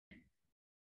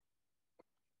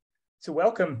So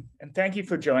welcome and thank you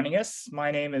for joining us.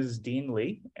 My name is Dean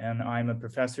Lee, and I'm a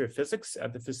professor of physics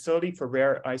at the Facility for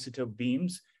Rare Isotope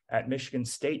Beams at Michigan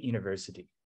State University.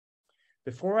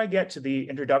 Before I get to the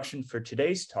introduction for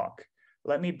today's talk,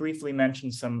 let me briefly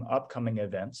mention some upcoming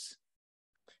events.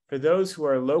 For those who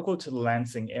are local to the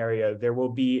Lansing area, there will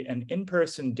be an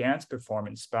in-person dance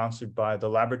performance sponsored by the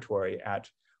laboratory at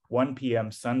 1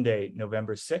 p.m. Sunday,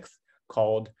 November 6th,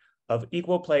 called Of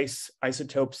Equal Place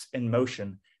Isotopes in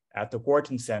Motion at the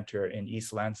Wharton Center in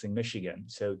East Lansing, Michigan.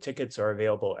 So tickets are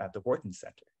available at the Wharton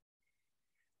Center.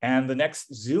 And the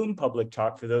next Zoom public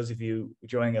talk, for those of you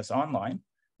joining us online,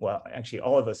 well, actually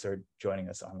all of us are joining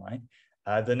us online.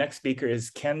 The next speaker is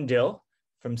Ken Dill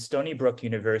from Stony Brook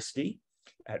University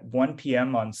at 1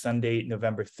 p.m. on Sunday,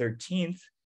 November 13th,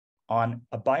 on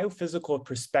a biophysical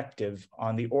perspective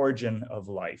on the origin of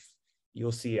life.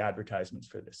 You'll see advertisements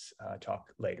for this talk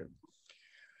later.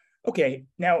 Okay,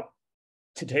 now,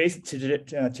 Today's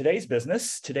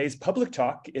business, today's public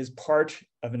talk is part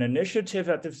of an initiative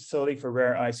at the Facility for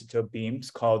Rare Isotope Beams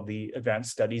called the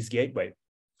Advanced Studies Gateway.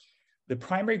 The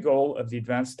primary goal of the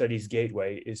Advanced Studies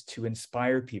Gateway is to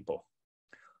inspire people.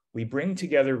 We bring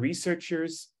together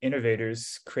researchers,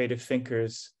 innovators, creative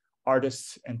thinkers,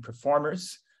 artists, and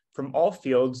performers from all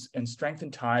fields and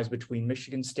strengthen ties between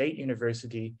Michigan State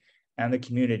University and the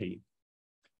community.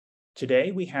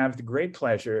 Today, we have the great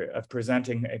pleasure of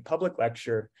presenting a public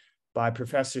lecture by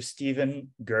Professor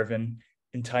Stephen Girvin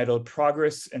entitled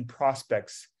Progress and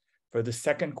Prospects for the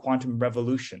Second Quantum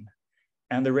Revolution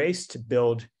and the Race to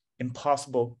Build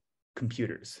Impossible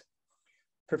Computers.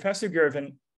 Professor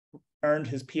Girvin earned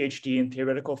his PhD in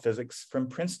theoretical physics from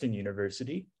Princeton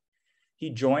University.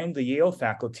 He joined the Yale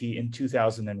faculty in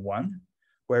 2001,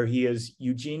 where he is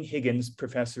Eugene Higgins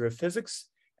Professor of Physics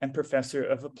and Professor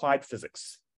of Applied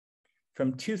Physics.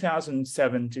 From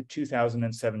 2007 to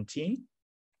 2017,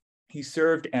 he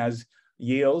served as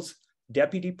Yale's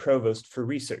Deputy Provost for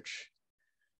Research.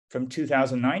 From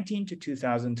 2019 to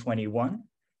 2021,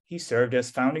 he served as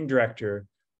founding director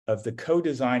of the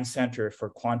Co-Design Center for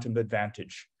Quantum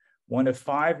Advantage, one of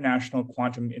 5 national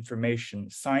quantum information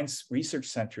science research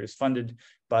centers funded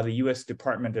by the US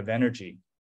Department of Energy.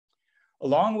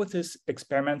 Along with his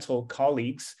experimental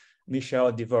colleagues,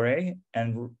 Michel Devoret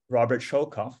and Robert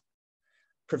Sholkoff,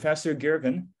 Professor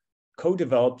Girvin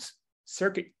co-developed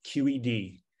Circuit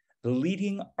QED, the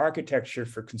leading architecture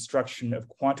for construction of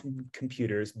quantum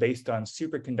computers based on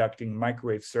superconducting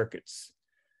microwave circuits.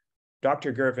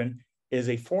 Dr. Girvin is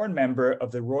a foreign member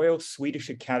of the Royal Swedish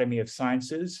Academy of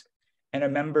Sciences and a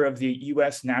member of the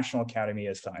US National Academy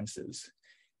of Sciences.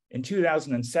 In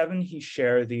 2007, he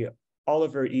shared the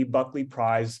Oliver E. Buckley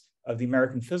Prize of the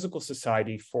American Physical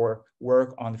Society for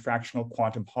work on the fractional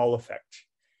quantum Hall effect.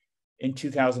 In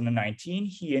 2019,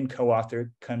 he and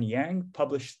co-author Kun Yang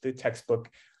published the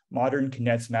textbook Modern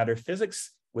Condensed Matter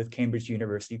Physics with Cambridge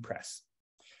University Press.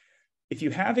 If you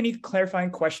have any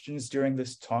clarifying questions during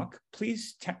this talk,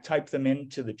 please type them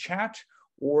into the chat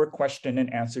or question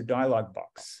and answer dialog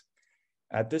box.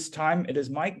 At this time, it is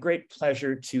my great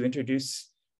pleasure to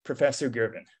introduce Professor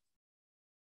Girvin.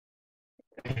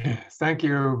 Thank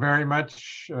you very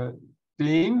much,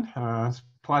 Dean. It's a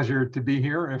pleasure to be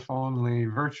here, if only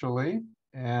virtually.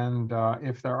 And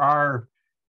if there are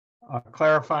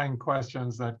clarifying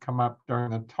questions that come up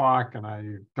during the talk and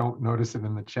I don't notice it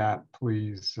in the chat,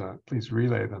 please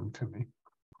relay them to me.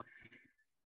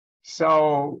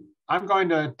 So I'm going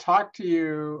to talk to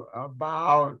you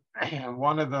about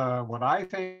what I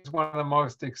think is one of the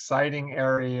most exciting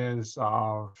areas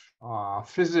of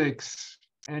physics,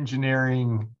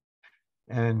 engineering,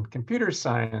 and computer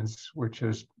science, which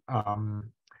is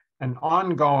an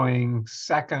ongoing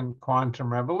second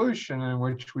quantum revolution in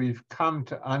which we've come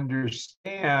to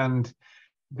understand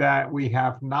that we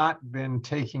have not been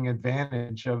taking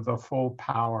advantage of the full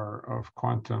power of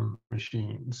quantum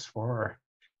machines for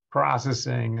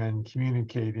processing and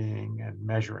communicating and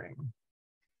measuring.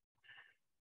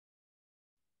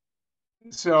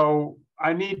 So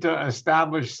I need to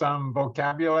establish some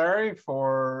vocabulary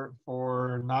for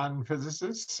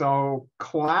non-physicists. So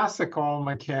classical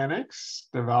mechanics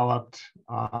developed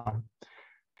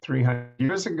 300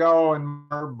 years ago and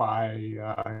more by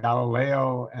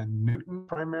Galileo and Newton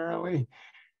primarily.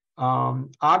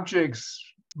 Objects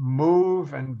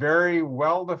move in very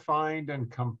well-defined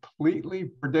and completely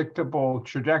predictable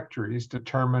trajectories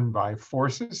determined by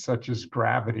forces such as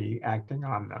gravity acting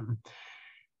on them.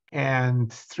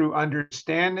 And through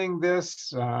understanding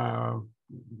this,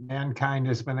 mankind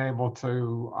has been able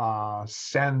to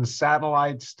send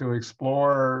satellites to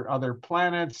explore other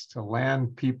planets, to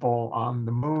land people on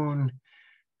the moon,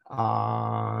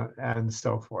 and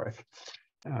so forth.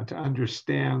 to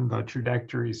understand the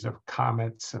trajectories of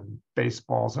comets and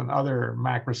baseballs and other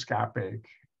macroscopic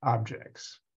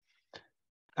objects.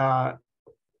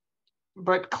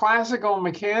 But classical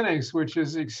mechanics, which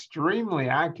is extremely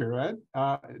accurate,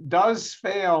 does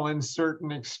fail in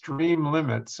certain extreme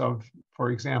limits of,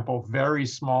 for example, very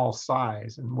small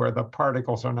size, and where the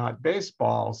particles are not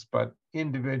baseballs, but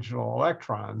individual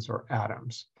electrons or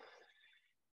atoms.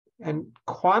 And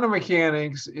quantum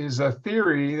mechanics is a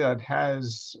theory that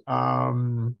has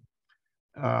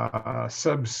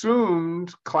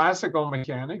subsumed classical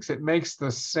mechanics. It makes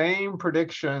the same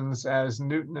predictions as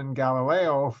Newton and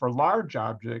Galileo for large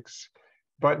objects,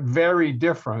 but very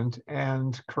different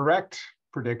and correct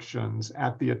predictions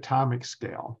at the atomic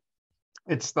scale.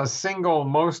 It's the single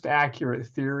most accurate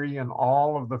theory in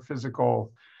all of the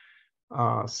physical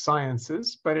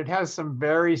sciences, but it has some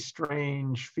very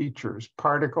strange features.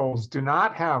 Particles do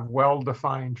not have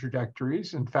well-defined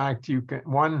trajectories. In fact,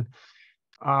 one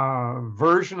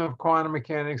version of quantum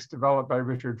mechanics developed by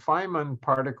Richard Feynman,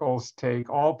 particles take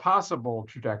all possible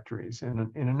trajectories. In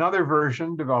another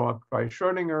version developed by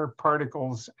Schrödinger,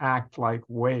 particles act like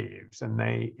waves, and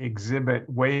they exhibit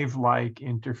wave-like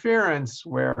interference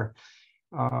where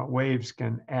waves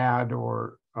can add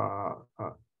or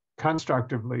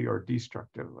constructively or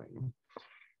destructively.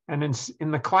 And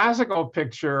in the classical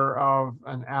picture of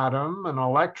an atom, an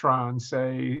electron,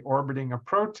 say, orbiting a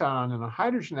proton, and a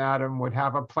hydrogen atom would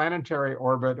have a planetary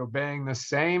orbit obeying the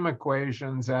same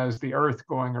equations as the Earth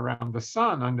going around the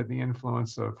sun under the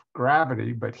influence of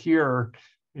gravity. But here,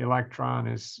 the electron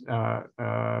is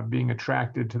being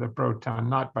attracted to the proton,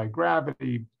 not by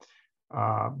gravity,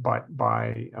 but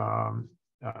by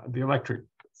the electric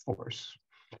force.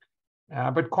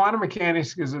 But quantum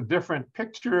mechanics is a different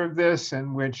picture of this,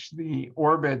 in which the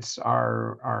orbits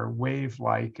are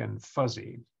wave-like and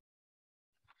fuzzy.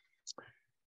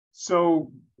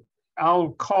 So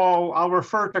I'll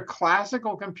refer to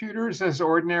classical computers as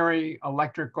ordinary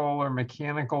electrical or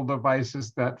mechanical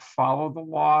devices that follow the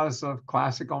laws of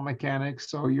classical mechanics.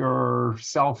 So your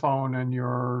cell phone and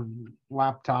your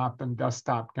laptop and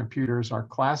desktop computers are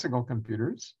classical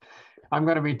computers. I'm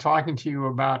going to be talking to you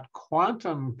about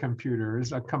quantum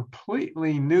computers, a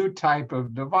completely new type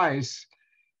of device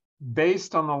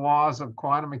based on the laws of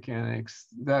quantum mechanics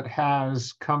that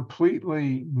has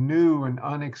completely new and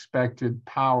unexpected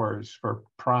powers for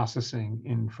processing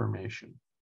information.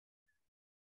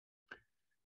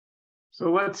 So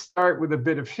let's start with a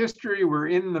bit of history. We're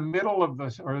in the middle of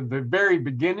the very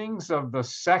beginnings of the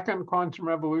second quantum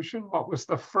revolution. What was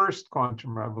the first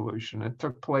quantum revolution? It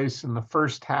took place in the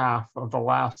first half of the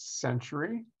last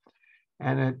century.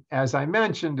 And as I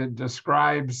mentioned, it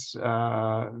describes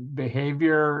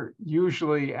behavior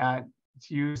usually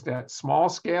it's used at small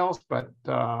scales, but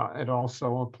it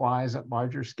also applies at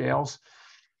larger scales.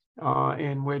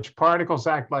 In which particles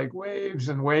act like waves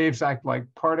and waves act like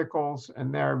particles,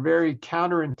 and there are very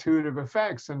counterintuitive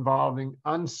effects involving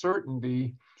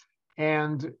uncertainty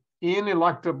and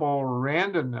ineluctable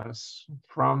randomness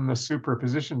from the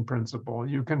superposition principle.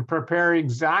 You can prepare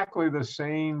exactly the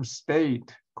same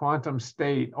state, quantum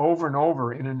state, over and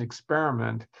over in an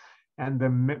experiment, and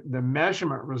the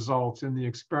measurement results in the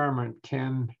experiment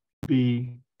can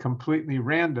be completely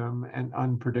random and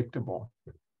unpredictable.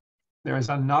 There's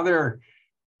another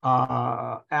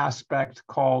aspect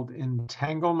called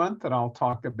entanglement that I'll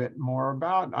talk a bit more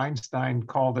about. Einstein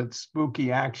called it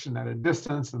spooky action at a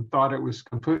distance and thought it was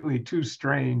completely too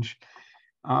strange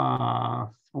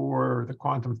for the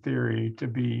quantum theory to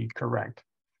be correct.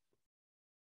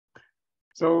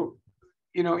 So,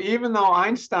 even though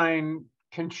Einstein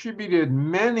contributed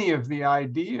many of the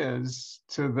ideas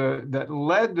that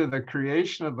led to the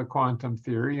creation of the quantum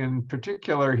theory. In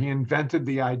particular, he invented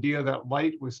the idea that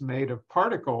light was made of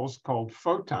particles called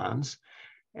photons,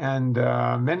 and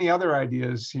many other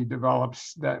ideas he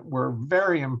developed that were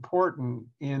very important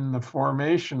in the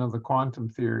formation of the quantum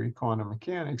theory, quantum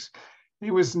mechanics. He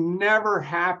was never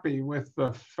happy with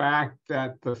the fact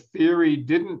that the theory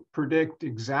didn't predict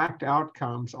exact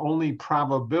outcomes, only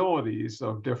probabilities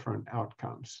of different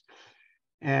outcomes.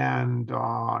 And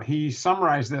he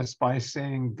summarized this by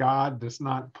saying, God does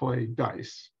not play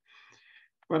dice.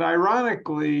 But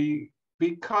ironically,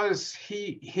 because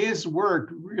his work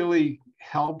really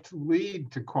helped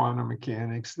lead to quantum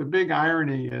mechanics, the big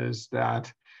irony is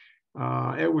that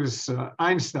it was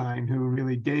Einstein who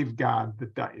really gave God the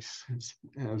dice,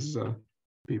 as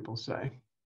people say.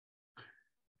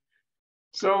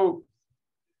 So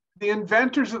The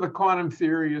inventors of the quantum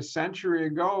theory a century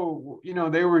ago,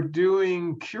 they were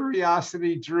doing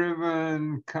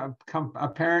curiosity-driven,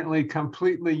 apparently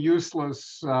completely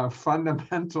useless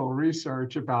fundamental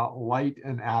research about light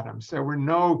and atoms. There were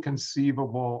no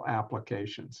conceivable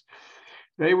applications.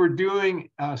 They were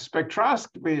doing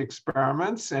spectroscopy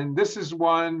experiments, and this is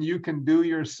one you can do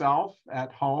yourself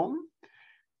at home.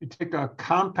 You take a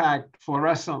compact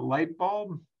fluorescent light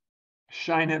bulb,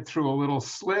 shine it through a little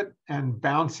slit, and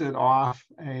bounce it off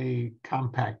a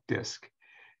compact disc.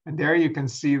 And there you can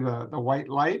see the white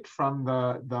light from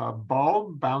the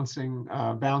bulb bouncing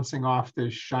off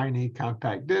this shiny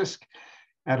compact disc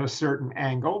at a certain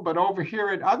angle. But over here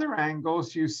at other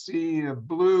angles, you see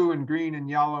blue and green and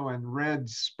yellow and red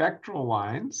spectral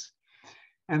lines.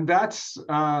 And that's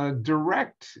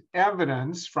direct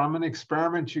evidence from an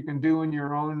experiment you can do in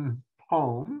your own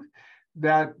home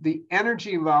that the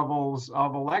energy levels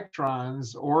of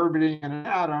electrons orbiting in an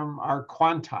atom are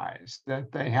quantized, that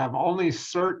they have only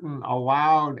certain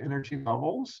allowed energy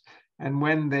levels. And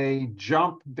when they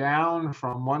jump down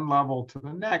from one level to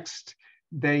the next,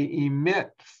 they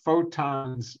emit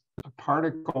photons,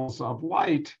 particles of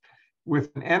light,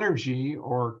 with an energy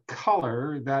or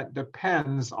color that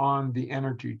depends on the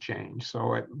energy change.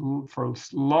 So for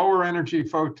lower energy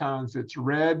photons, it's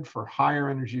red. For higher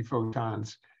energy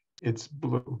photons, it's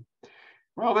blue.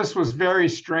 Well, this was very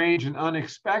strange and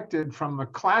unexpected from the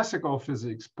classical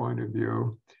physics point of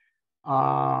view,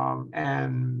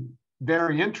 and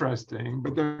very interesting,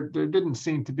 but there didn't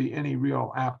seem to be any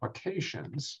real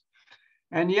applications.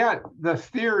 And yet the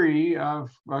theory of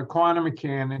quantum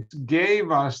mechanics gave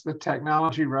us the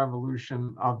technology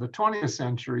revolution of the 20th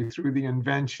century through the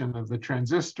invention of the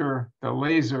transistor, the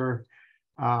laser,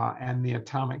 and the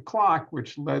atomic clock,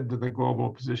 which led to the global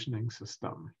positioning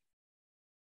system.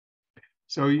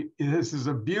 So this is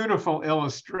a beautiful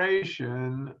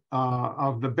illustration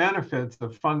of the benefits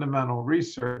of fundamental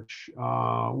research,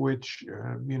 which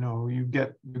you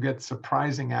get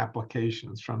surprising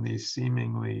applications from these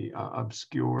seemingly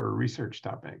obscure research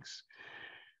topics.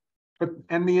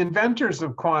 And the inventors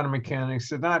of quantum mechanics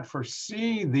did not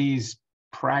foresee these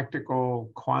practical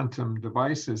quantum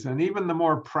devices, and even the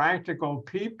more practical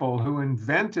people who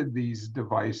invented these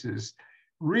devices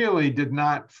really did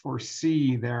not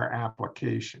foresee their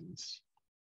applications.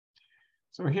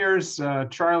 So here's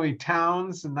Charlie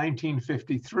Townes in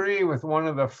 1953 with one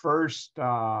of the first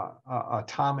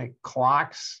atomic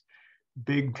clocks,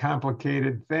 big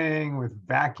complicated thing with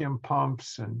vacuum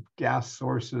pumps and gas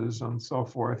sources and so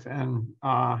forth. And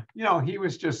he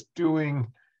was just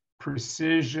doing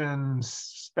precision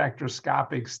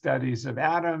spectroscopic studies of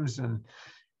atoms and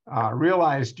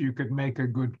realized you could make a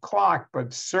good clock,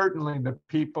 but certainly the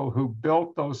people who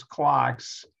built those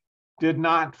clocks did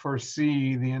not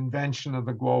foresee the invention of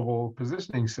the global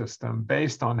positioning system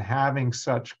based on having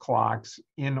such clocks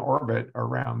in orbit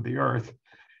around the Earth.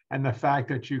 And the fact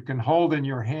that you can hold in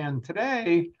your hand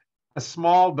today a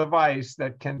small device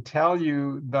that can tell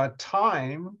you the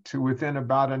time to within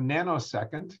about a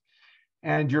nanosecond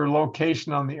and your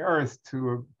location on the Earth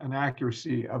to an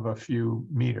accuracy of a few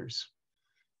meters.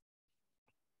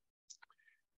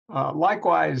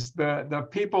 Likewise, the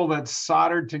people that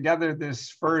soldered together this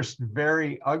first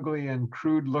very ugly and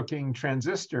crude looking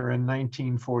transistor in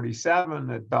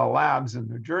 1947 at Bell Labs in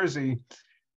New Jersey,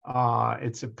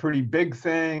 it's a pretty big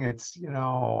thing. It's,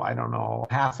 I don't know,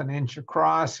 ½ an inch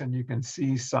across, and you can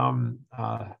see some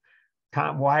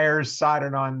wires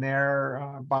soldered on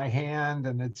there by hand,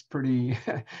 and it's pretty,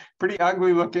 pretty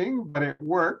ugly looking, but it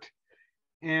worked.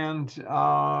 And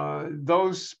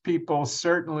those people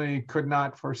certainly could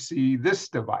not foresee this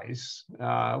device,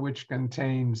 which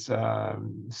contains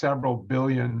several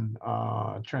billion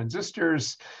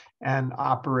transistors and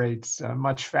operates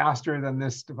much faster than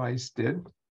this device did.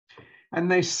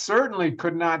 And they certainly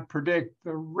could not predict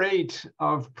the rate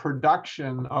of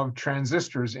production of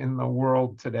transistors in the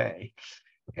world today.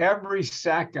 Every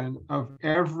second of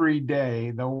every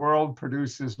day, the world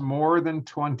produces more than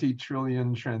 20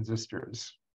 trillion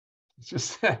transistors. It's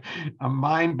just a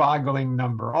mind-boggling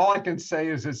number. All I can say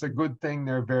is it's a good thing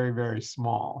they're very, very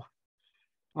small.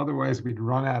 Otherwise, we'd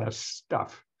run out of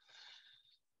stuff.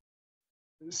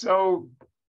 So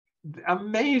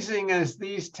amazing as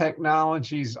these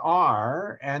technologies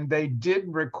are, and they did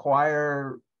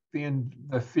require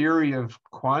the theory of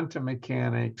quantum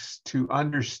mechanics to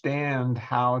understand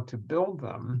how to build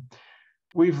them,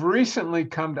 we've recently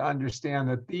come to understand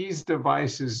that these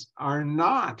devices are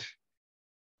not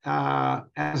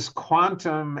as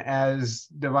quantum as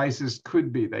devices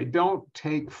could be. They don't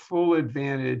take full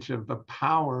advantage of the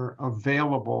power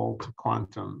available to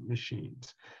quantum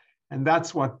machines. And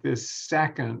that's what this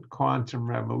second quantum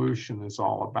revolution is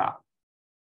all about.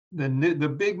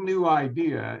 The big new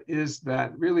idea is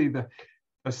that really the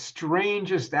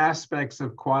strangest aspects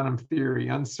of quantum theory,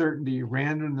 uncertainty,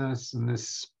 randomness, and this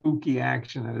spooky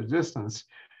action at a distance,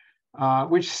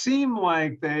 which seem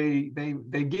like they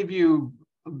give you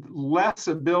less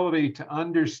ability to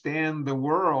understand the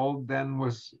world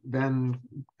than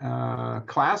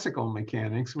classical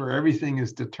mechanics, where everything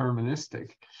is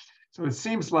deterministic. So it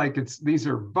seems like these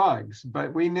are bugs,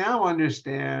 but we now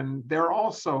understand they're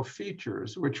also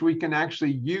features which we can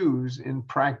actually use in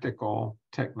practical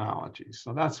technologies.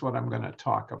 So that's what I'm going to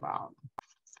talk about.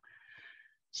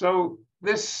 So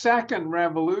this second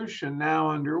revolution now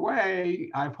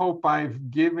underway, I hope I've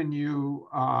given you,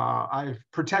 I've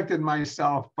protected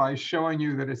myself by showing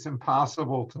you that it's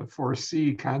impossible to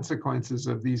foresee consequences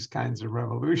of these kinds of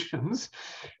revolutions.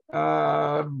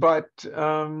 But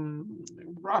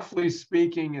roughly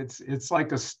speaking, it's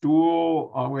like a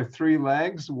stool with three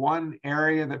legs. One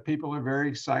area that people are very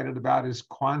excited about is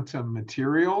quantum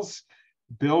materials,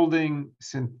 building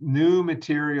new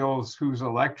materials whose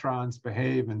electrons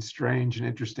behave in strange and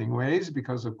interesting ways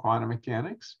because of quantum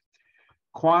mechanics.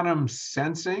 Quantum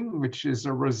sensing, which is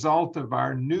a result of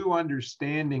our new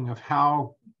understanding of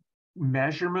how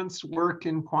measurements work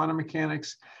in quantum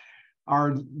mechanics.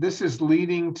 This is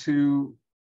leading to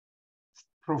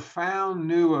profound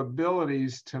new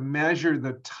abilities to measure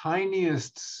the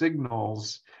tiniest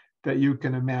signals that you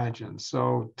can imagine.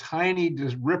 So tiny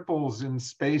ripples in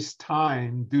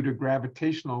space-time due to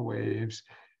gravitational waves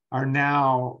are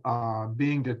now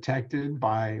being detected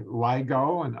by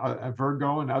LIGO and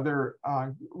Virgo and other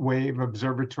wave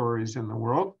observatories in the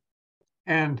world.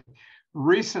 And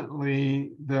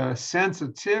recently, the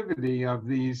sensitivity of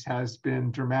these has been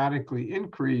dramatically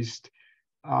increased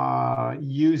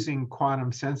using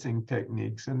quantum sensing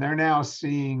techniques. And they're now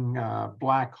seeing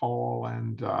black hole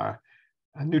and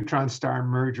neutron star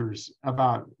mergers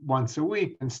about once a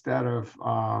week instead of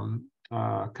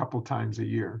a couple times a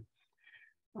year.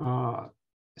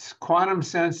 Quantum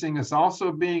sensing is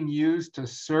also being used to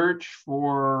search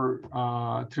for,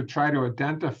 to try to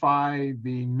identify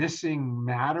the missing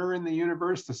matter in the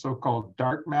universe, the so-called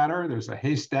dark matter. There's a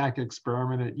haystack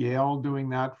experiment at Yale doing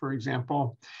that, for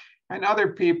example. And other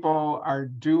people are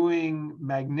doing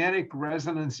magnetic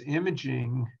resonance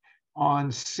imaging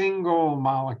on single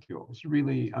molecules,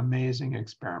 really amazing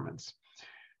experiments.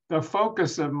 The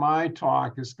focus of my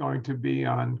talk is going to be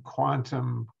on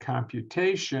quantum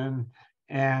computation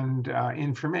and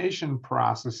information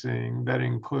processing that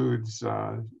includes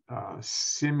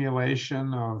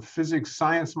simulation of physics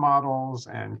science models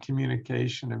and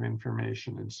communication of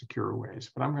information in secure ways.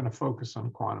 But I'm going to focus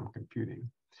on quantum computing.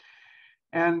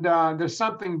 And there's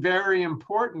something very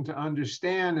important to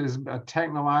understand as a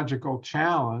technological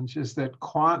challenge is that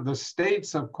the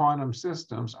states of quantum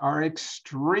systems are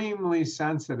extremely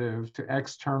sensitive to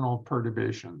external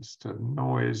perturbations, to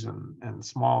noise and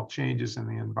small changes in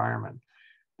the environment.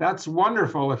 That's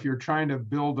wonderful if you're trying to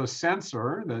build a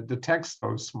sensor that detects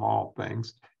those small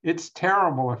things. It's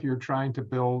terrible if you're trying to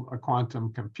build a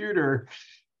quantum computer,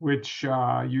 which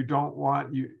you don't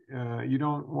want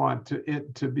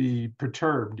it to be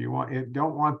perturbed. You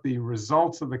don't want the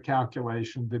results of the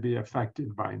calculation to be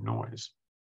affected by noise.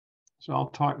 So I'll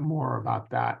talk more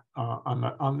about that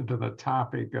under the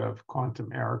topic of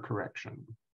quantum error correction.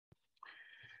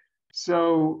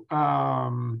 So.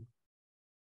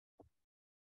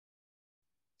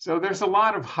 So there's a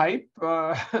lot of hype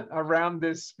around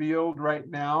this field right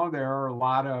now. There are a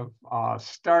lot of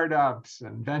startups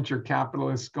and venture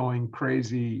capitalists going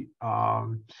crazy.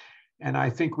 And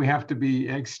I think we have to be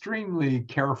extremely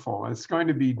careful. It's going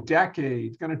to be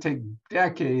decades, going to take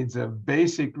decades of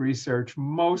basic research,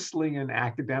 mostly in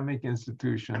academic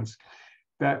institutions,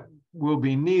 that will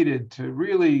be needed to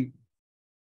really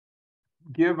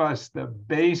give us the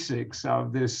basics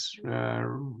of this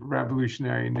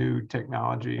revolutionary new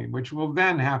technology, which will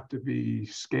then have to be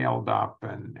scaled up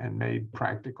and made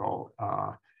practical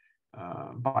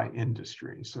by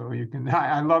industry. So you can,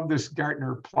 I love this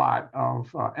Gartner plot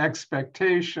of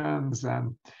expectations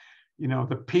and, you know,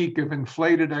 the peak of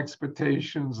inflated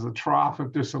expectations, the trough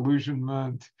of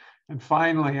disillusionment, and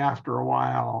finally, after a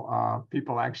while,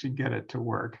 people actually get it to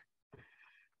work.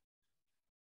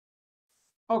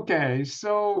 Okay,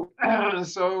 so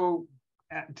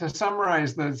to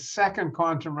summarize, the second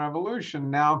quantum revolution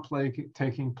now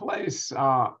taking place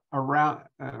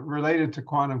related to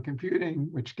quantum computing,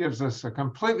 which gives us a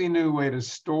completely new way to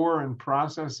store and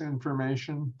process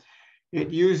information. It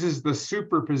uses the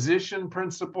superposition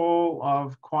principle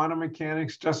of quantum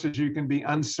mechanics, just as you can be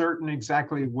uncertain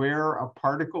exactly where a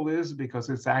particle is because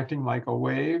it's acting like a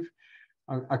wave.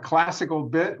 A classical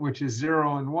bit, which is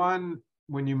 0 and 1,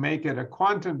 when you make it a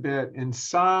quantum bit, in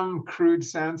some crude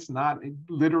sense, not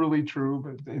literally true,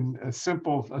 but in a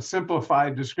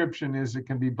simplified description is it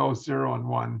can be both 0 and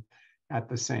 1 at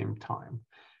the same time.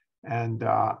 And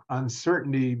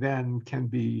uncertainty then can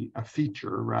be a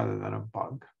feature rather than a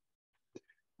bug.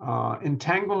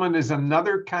 Entanglement is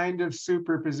another kind of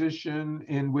superposition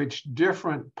in which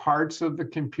different parts of the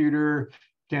computer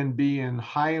can be in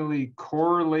highly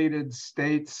correlated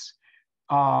states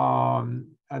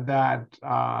that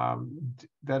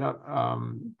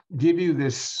give you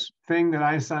this thing that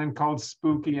Einstein called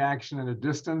spooky action at a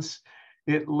distance.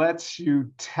 It lets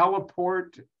you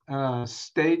teleport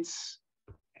states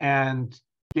and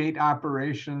gate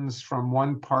operations from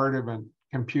one part of a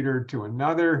computer to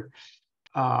another.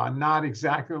 Not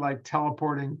exactly like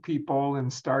teleporting people in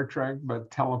Star Trek,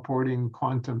 but teleporting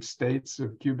quantum states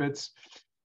of qubits.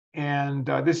 And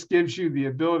this gives you the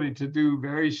ability to do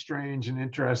very strange and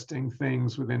interesting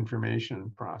things with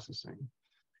information processing.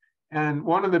 And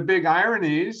one of the big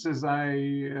ironies, as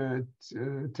to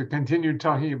continue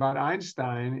talking about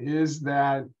Einstein, is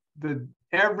that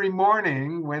every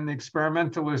morning when the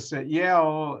experimentalists at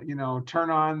Yale, turn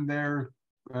on their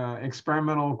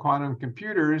experimental quantum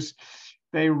computers,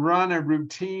 they run a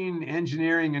routine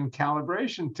engineering and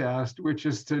calibration test, which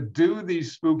is to do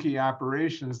these spooky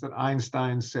operations that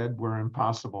Einstein said were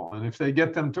impossible. And if they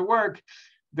get them to work,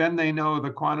 then they know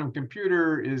the quantum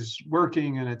computer is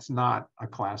working and it's not a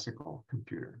classical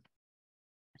computer.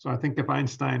 So I think if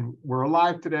Einstein were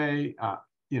alive today,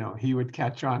 he would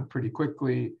catch on pretty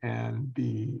quickly and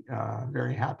be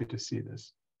very happy to see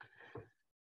this.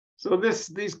 So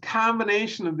these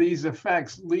combination of these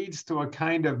effects leads to a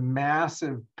kind of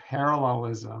massive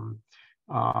parallelism.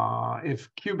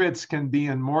 If qubits can be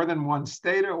in more than one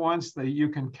state at once, you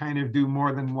can kind of do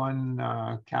more than one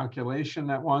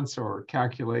calculation at once or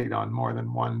calculate on more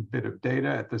than one bit of data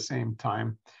at the same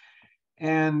time.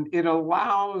 And it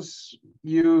allows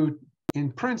you,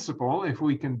 in principle, if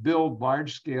we can build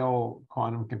large-scale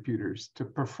quantum computers, to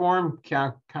perform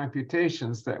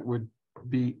computations that would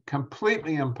be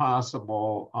completely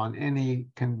impossible on any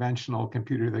conventional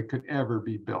computer that could ever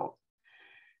be built.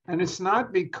 And it's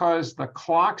not because the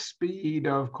clock speed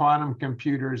of quantum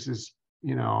computers is,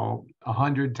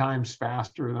 100 times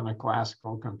faster than a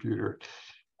classical computer,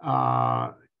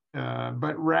 but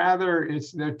rather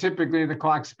typically the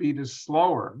clock speed is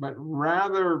slower, but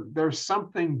rather there's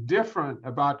something different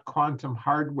about quantum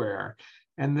hardware.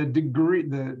 And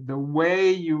the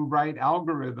way you write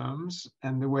algorithms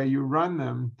and the way you run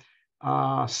them,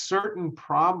 certain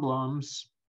problems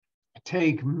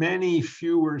take many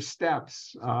fewer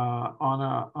steps on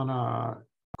a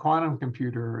quantum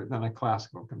computer than a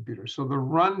classical computer. So the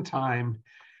runtime,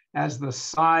 as the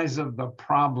size of the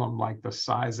problem, like the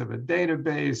size of a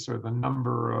database or the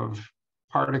number of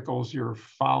particles you're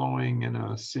following in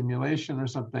a simulation or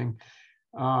something,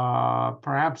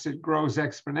 perhaps it grows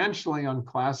exponentially on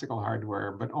classical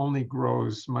hardware, but only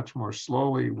grows much more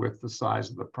slowly with the size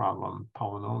of the problem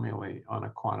polynomially on a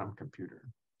quantum computer.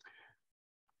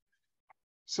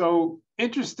 So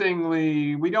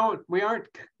interestingly, we don't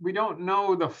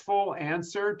know the full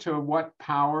answer to what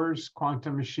powers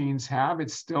quantum machines have.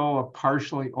 It's still a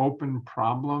partially open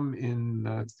problem in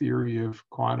the theory of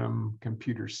quantum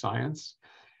computer science.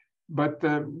 But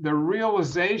the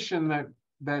realization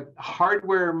that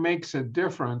hardware makes a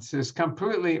difference has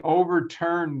completely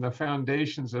overturned the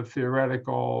foundations of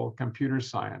theoretical computer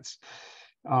science.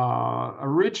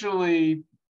 Originally,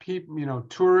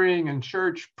 Turing and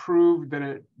Church proved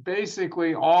that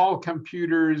basically all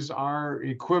computers are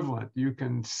equivalent. You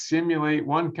can simulate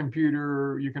one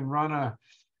computer, you can run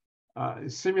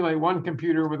simulate one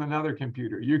computer with another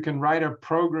computer. You can write a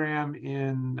program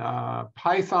in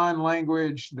Python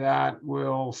language that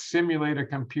will simulate a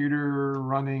computer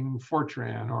running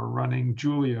Fortran or running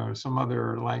Julia or some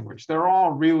other language. They're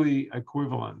all really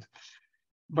equivalent.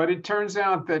 But it turns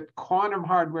out that quantum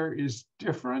hardware is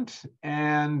different,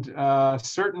 and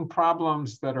certain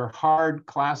problems that are hard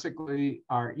classically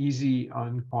are easy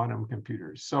on quantum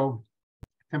computers. So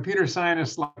computer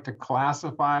scientists like to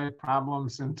classify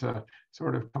problems into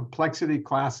sort of complexity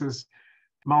classes.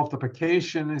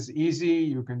 Multiplication is easy.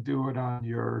 You can do it on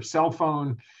your cell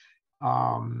phone.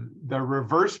 The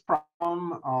reverse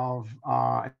problem of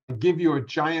give you a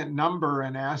giant number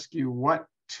and ask you what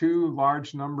two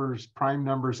large numbers, prime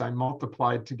numbers, I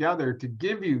multiplied together to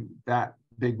give you that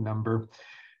big number.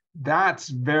 That's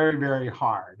very, very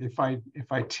hard. If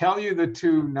I tell you the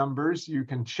two numbers, you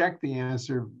can check the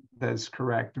answer that's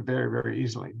correct very, very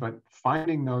easily. But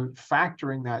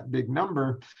factoring that big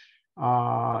number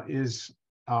is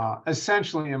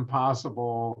essentially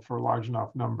impossible for large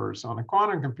enough numbers on a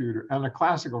quantum computer and a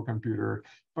classical computer.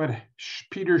 But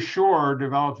Peter Shor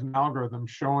developed an algorithm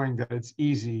showing that it's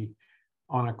easy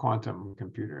on a quantum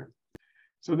computer.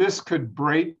 So this could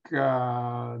break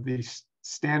the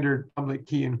standard public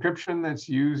key encryption that's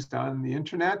used on the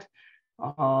internet.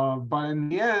 But in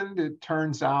the end, it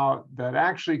turns out that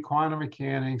actually quantum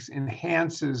mechanics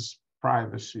enhances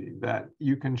privacy, that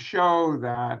you can show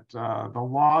that the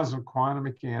laws of quantum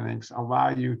mechanics allow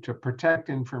you to protect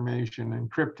information,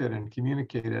 encrypt it, and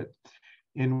communicate it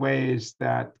in ways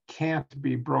that can't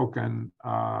be broken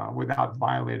without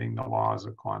violating the laws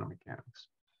of quantum mechanics.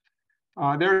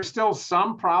 There are still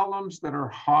some problems that are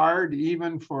hard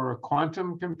even for a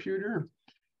quantum computer,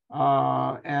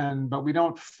 but we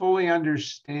don't fully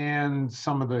understand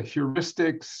some of the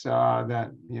heuristics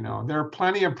that, there are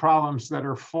plenty of problems that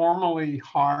are formally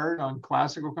hard on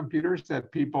classical computers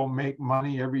that people make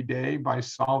money every day by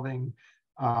solving,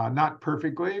 not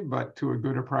perfectly, but to a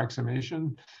good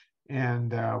approximation.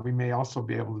 And we may also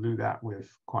be able to do that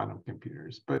with quantum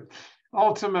computers. But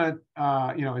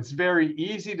it's very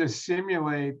easy to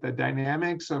simulate the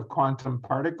dynamics of quantum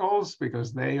particles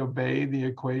because they obey the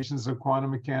equations of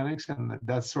quantum mechanics, and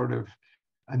that's sort of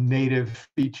a native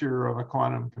feature of a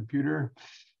quantum computer.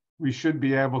 We should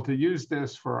be able to use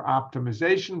this for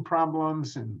optimization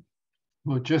problems in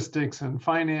logistics and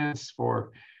finance,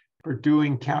 for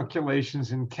doing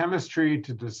calculations in chemistry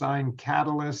to design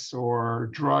catalysts or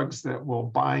drugs that will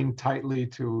bind tightly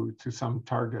to some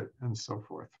target and so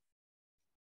forth.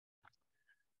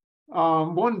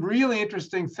 One really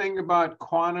interesting thing about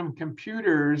quantum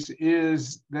computers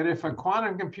is that if a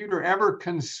quantum computer ever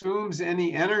consumes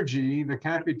any energy, the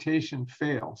computation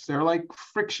fails. They're like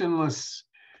frictionless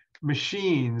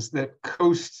machines that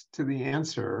coast to the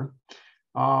answer.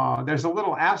 There's a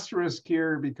little asterisk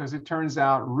here because it turns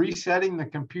out resetting the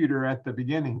computer at the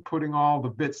beginning, putting all the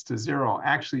bits to zero,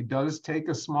 actually does take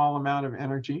a small amount of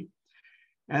energy.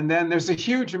 And then there's a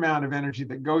huge amount of energy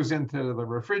that goes into the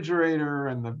refrigerator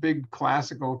and the big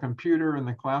classical computer and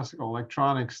the classical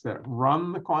electronics that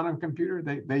run the quantum computer.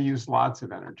 They use lots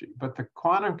of energy. But the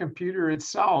quantum computer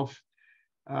itself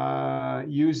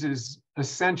uses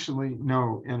essentially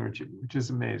no energy, which is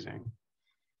amazing.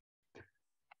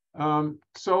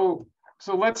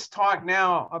 So let's talk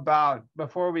now about,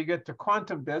 before we get to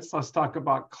quantum bits, let's talk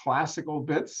about classical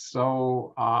bits.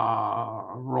 So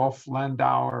Rolf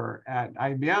Landauer at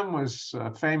IBM was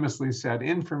famously said,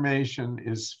 information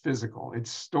is physical.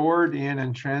 It's stored in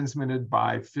and transmitted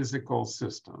by physical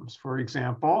systems. For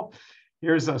example,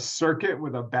 here's a circuit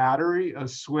with a battery, a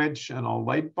switch, and a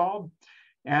light bulb.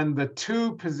 And the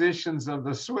two positions of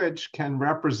the switch can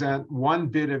represent one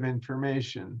bit of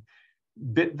information.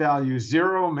 Bit value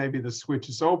 0, maybe the switch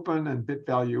is open, and bit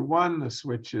value 1, the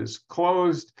switch is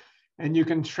closed. And you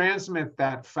can transmit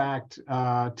that fact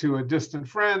to a distant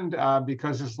friend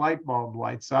because his light bulb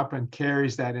lights up and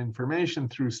carries that information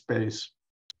through space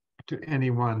to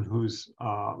anyone who's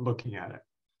looking at it.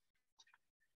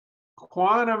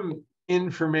 Quantum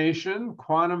information,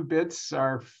 quantum bits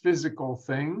are physical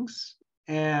things.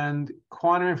 And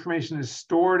quantum information is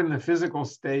stored in the physical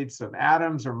states of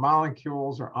atoms or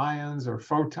molecules or ions or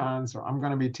photons. Or I'm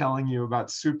going to be telling you about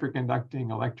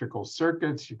superconducting electrical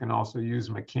circuits. You can also use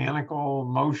mechanical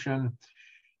motion.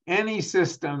 Any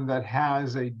system that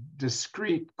has a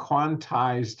discrete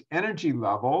quantized energy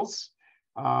levels,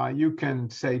 you can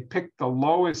say pick the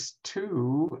lowest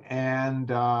two and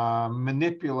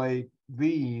manipulate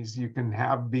these. You can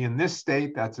be in this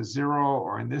state, that's a 0,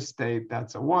 or in this state,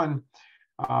 that's a 1.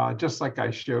 Just like I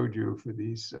showed you for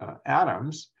these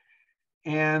atoms.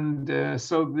 And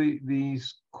so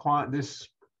this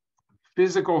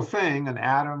physical thing, an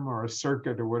atom or a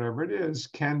circuit or whatever it is,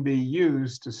 can be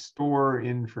used to store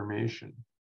information.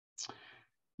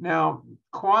 Now,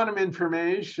 quantum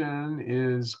information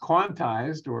is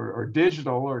quantized or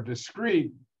digital or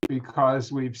discrete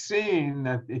because we've seen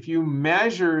that if you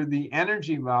measure the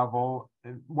energy level,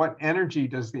 what energy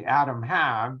does the atom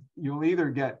have, you'll either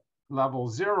get level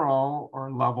 0 or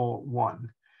level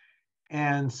 1.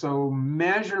 And so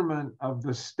measurement of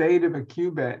the state of a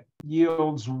qubit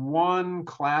yields one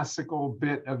classical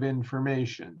bit of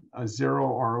information, a 0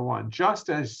 or a 1. Just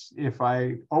as if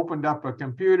I opened up a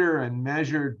computer and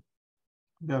measured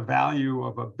the value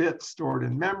of a bit stored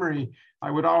in memory, I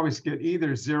would always get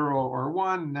either 0 or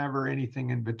 1, never anything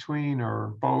in between,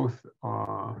 or both.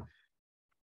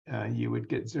 You would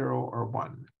get 0 or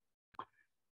 1.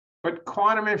 But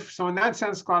so in that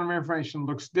sense, quantum information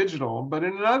looks digital, but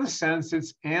in another sense,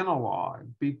 it's analog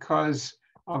because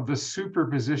of the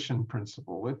superposition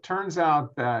principle. It turns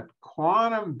out that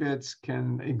quantum bits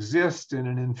can exist in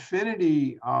an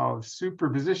infinity of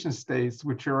superposition states,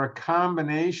 which are a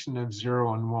combination of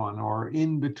 0 and 1, or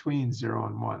in between 0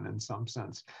 and 1 in some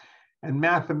sense. And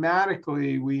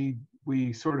mathematically,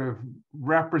 we sort of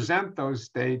represent those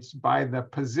states by the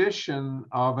position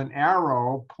of an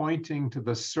arrow pointing to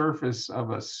the surface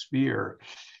of a sphere.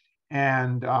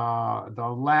 And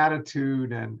the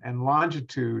latitude and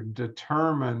longitude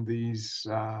determine these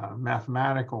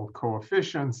mathematical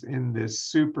coefficients in this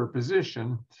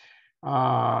superposition.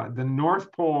 The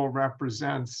North Pole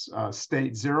represents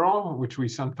state 0, which we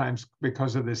sometimes,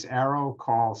 because of this arrow,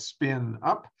 call spin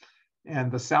up.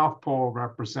 And the South Pole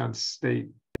represents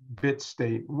bit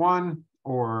state 1,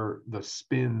 or the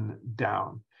spin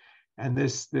down. And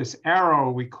this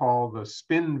arrow we call the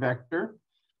spin vector,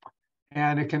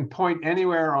 and it can point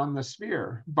anywhere on the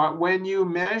sphere. But when you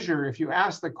measure, if you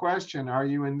ask the question, are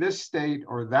you in this state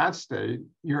or that state,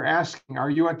 you're asking, are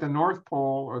you at the North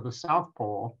Pole or the South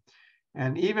Pole?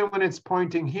 And even when it's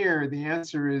pointing here, the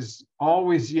answer is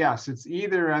always yes. It's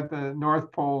either at the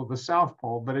North Pole or the South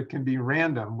Pole, but it can be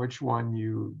random which one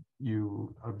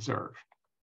you observe.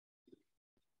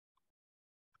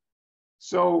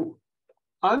 So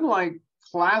unlike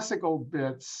classical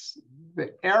bits,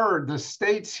 the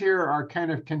states here are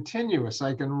kind of continuous.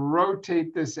 I can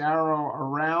rotate this arrow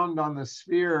around on the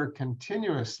sphere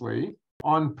continuously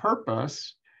on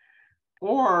purpose,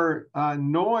 or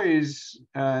noise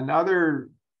and other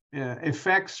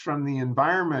effects from the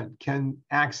environment can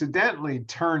accidentally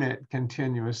turn it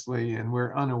continuously, and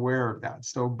we're unaware of that.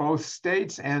 So both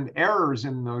states and errors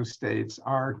in those states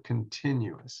are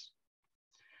continuous.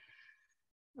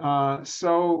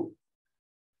 So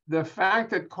the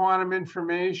fact that quantum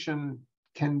information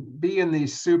can be in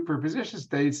these superposition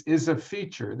states is a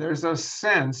feature. There's a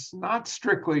sense, not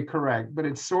strictly correct, but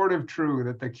it's sort of true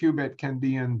that the qubit can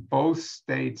be in both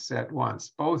states at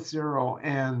once, both 0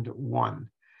 and 1.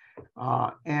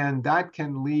 And that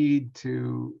can lead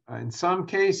to, in some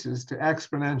cases, to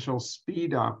exponential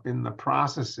speed up in the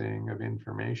processing of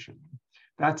information.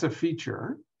 That's a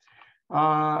feature.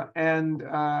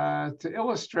 To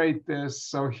illustrate this,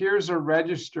 so here's a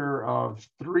register of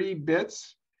 3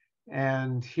 bits,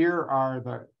 and here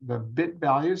are the bit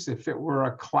values. If it were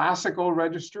a classical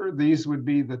register, these would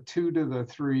be the 2 to the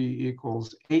 3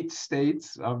 equals 8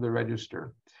 states of the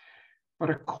register. But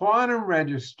a quantum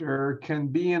register can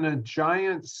be in a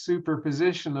giant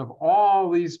superposition of all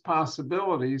these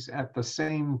possibilities at the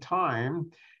same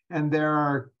time. And there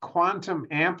are quantum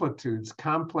amplitudes,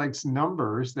 complex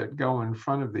numbers that go in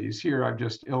front of these. Here, I'm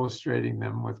just illustrating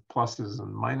them with pluses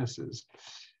and minuses.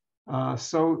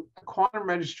 So a quantum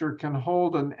register can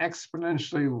hold an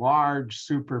exponentially large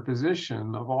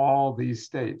superposition of all these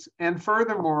states. And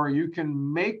furthermore, you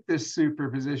can make this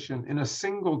superposition in a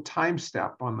single time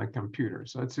step on the computer.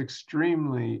 So it's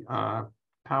extremely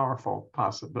powerful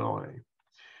possibility.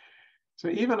 So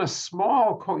even a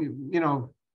small,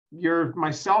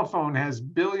 my cell phone has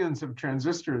billions of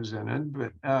transistors in it,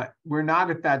 but we're not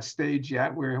at that stage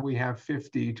yet where we have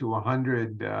 50 to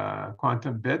 100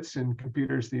 quantum bits in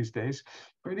computers these days.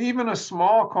 But even a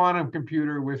small quantum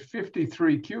computer with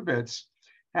 53 qubits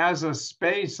has a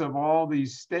space of all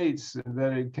these states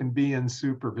that it can be in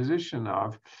superposition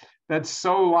of. That's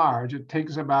so large, it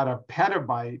takes about a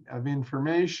petabyte of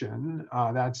information.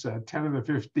 That's 10 to the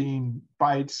 15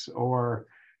 bytes, or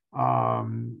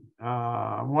 1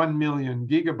 million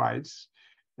gigabytes.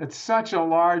 It's such a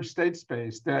large state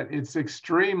space that it's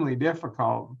extremely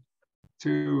difficult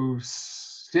to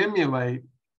simulate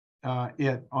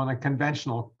it on a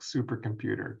conventional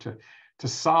supercomputer, to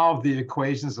solve the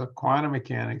equations of quantum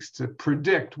mechanics, to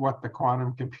predict what the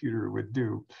quantum computer would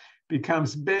do.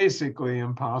 Becomes basically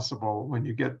impossible when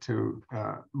you get to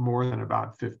more than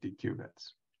about 50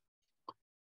 qubits.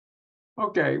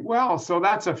 Okay, well, so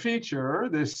that's a feature,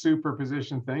 this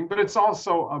superposition thing, but it's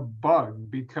also a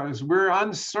bug because we're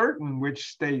uncertain which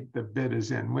state the bit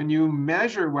is in. When you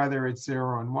measure whether it's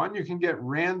 0 and 1, you can get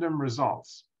random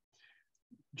results,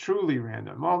 truly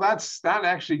random. Well, that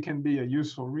actually can be a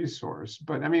useful resource,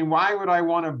 but I mean, why would I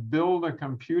want to build a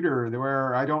computer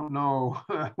where I don't know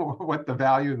what the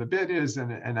value of the bit is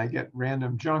and I get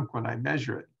random junk when I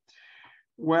measure it?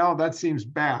 Well, that seems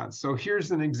bad. So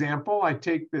here's an example. I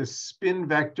take this spin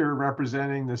vector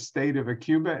representing the state of a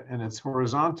qubit, and it's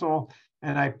horizontal,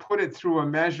 and I put it through a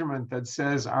measurement that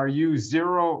says, are you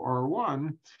 0 or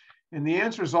 1? And the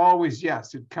answer is always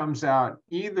yes. It comes out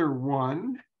either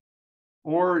 1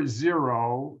 or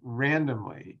 0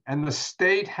 randomly. And the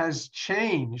state has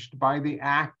changed by the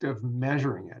act of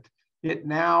measuring it. It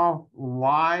now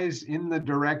lies in the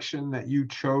direction that you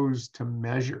chose to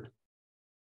measure,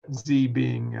 Z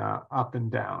being up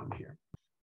and down here.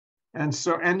 And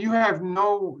so, and you have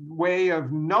no way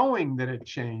of knowing that it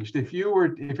changed. If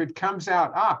it comes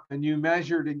out up and you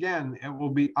measure it again, it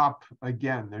will be up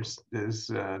again. There's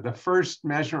the first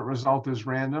measurement result is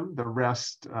random. The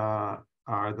rest are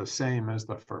the same as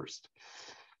the first.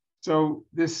 So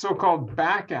this so-called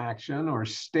back action or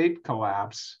state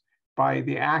collapse by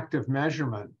the act of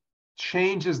measurement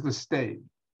changes the state,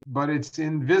 but it's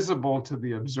invisible to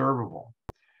the observer.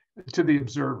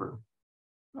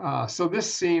 So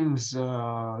this seems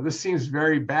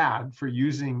very bad for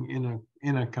using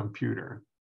in a computer.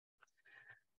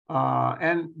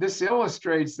 And this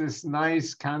illustrates this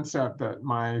nice concept that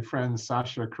my friend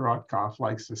Sasha Korotkov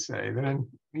likes to say, that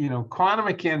in quantum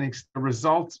mechanics, the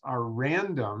results are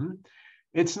random.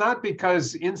 It's not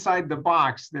because inside the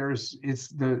box the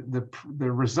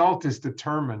result is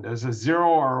determined as a 0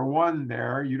 or a 1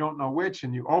 there. You don't know which,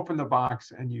 and you open the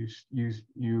box and you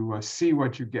see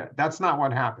what you get. That's not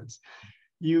what happens.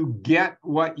 You get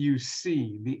what you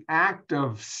see. The act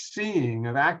of seeing,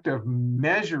 the act of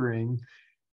measuring,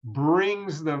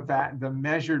 brings the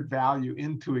measured value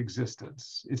into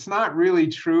existence. It's not really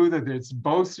true that it's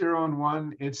both 0 and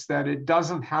 1. It's that it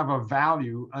doesn't have a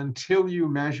value until you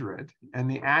measure it, and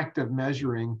the act of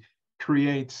measuring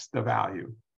creates the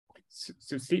value.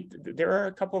 So Steve, there are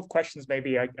a couple of questions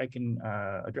maybe I can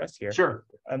address here. Sure.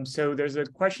 So there's a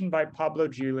question by Pablo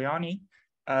Giuliani.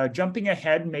 Jumping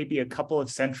ahead maybe a couple of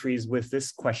centuries with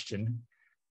this question,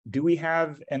 do we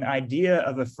have an idea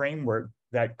of a framework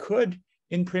that could,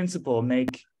 in principle,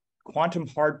 make quantum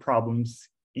hard problems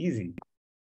easy?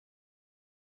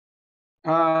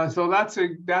 So that's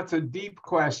a deep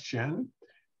question.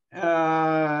 We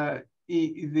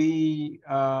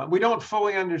don't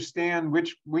fully understand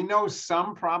we know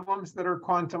some problems that are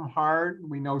quantum hard.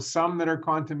 We know some that are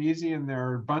quantum easy, and there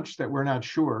are a bunch that we're not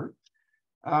sure.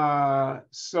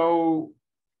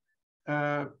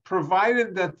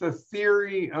 Provided that the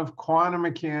theory of quantum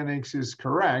mechanics is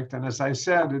correct, and as I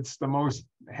said, it's the most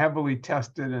heavily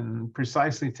tested and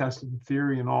precisely tested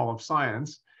theory in all of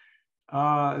science,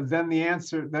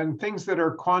 then things that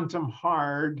are quantum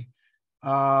hard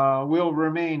will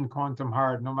remain quantum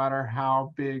hard no matter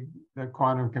how big the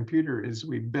quantum computer is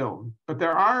we build. But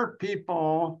there are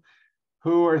people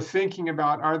who are thinking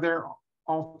about, are there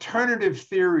alternative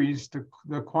theories to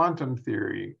the quantum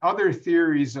theory, other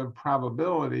theories of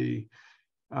probability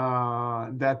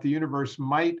that the universe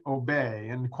might obey,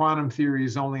 and quantum theory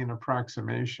is only an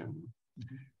approximation.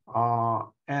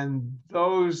 And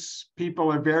those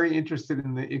people are very interested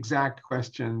in the exact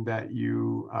question that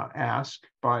you ask,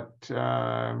 but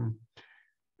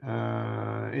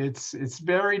it's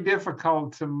very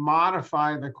difficult to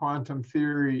modify the quantum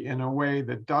theory in a way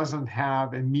that doesn't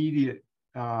have immediate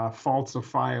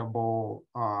falsifiable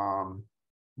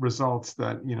results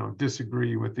that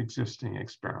disagree with existing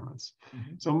experiments.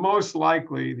 Mm-hmm. So most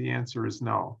likely the answer is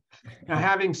no. Now,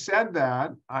 having said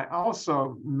that, I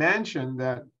also mentioned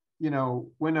that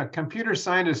when a computer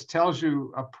scientist tells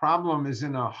you a problem is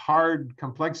in a hard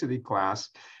complexity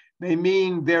class, they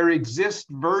mean there exist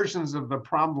versions of the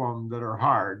problem that are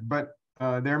hard, but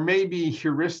there may be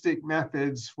heuristic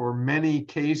methods for many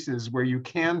cases where you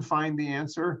can find the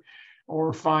answer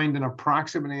or find an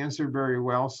approximate answer very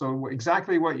well. So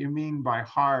exactly what you mean by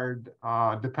hard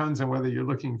depends on whether you're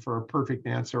looking for a perfect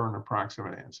answer or an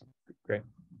approximate answer. Great,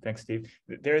 thanks, Steve.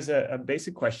 There's a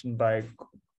basic question by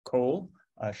Cole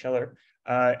Scheller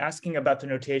asking about the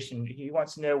notation. He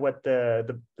wants to know what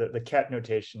the cat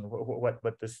notation,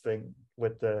 what this thing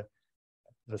with the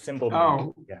symbol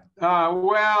means. Yeah. Up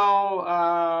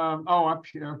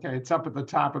here. Okay, it's up at the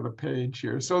top of the page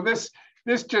here. So this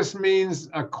just means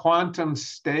a quantum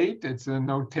state. It's a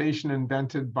notation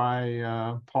invented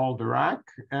by Paul Dirac,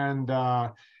 and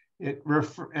the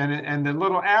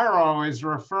little arrow is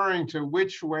referring to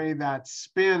which way that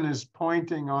spin is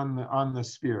pointing on the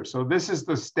sphere. So this is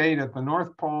the state at the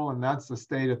North Pole, and that's the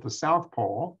state at the South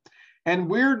Pole. And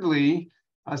weirdly,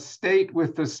 a state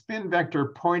with the spin vector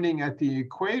pointing at the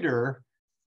equator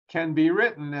can be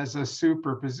written as a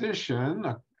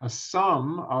superposition, a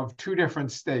sum of two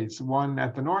different states, one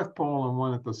at the North Pole and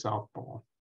one at the South Pole.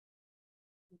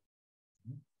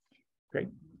 Great.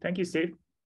 Thank you, Steve.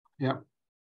 Yep.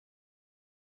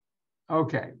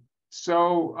 Okay.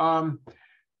 So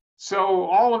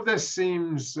all of this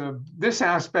seems, this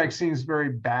aspect seems very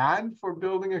bad for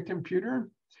building a computer.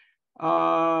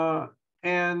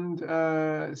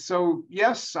 So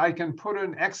yes, I can put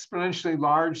an exponentially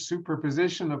large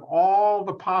superposition of all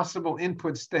the possible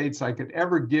input states I could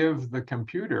ever give the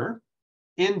computer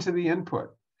into the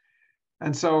input.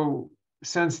 And so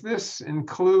since this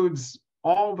includes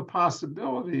all the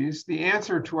possibilities, the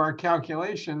answer to our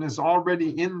calculation is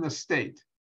already in the state.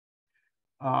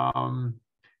 But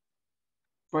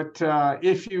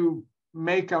if you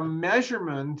make a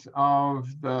measurement of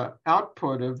the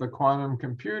output of the quantum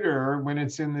computer when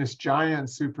it's in this giant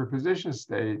superposition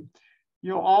state,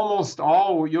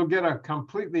 you'll get a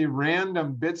completely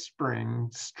random bit string,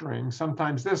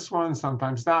 sometimes this one,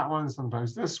 sometimes that one,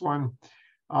 sometimes this one.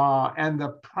 And the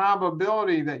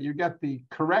probability that you get the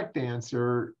correct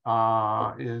answer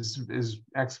is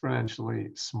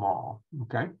exponentially small,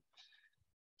 okay?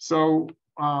 So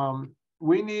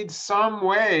we need some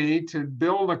way to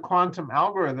build a quantum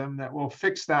algorithm that will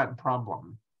fix that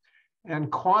problem.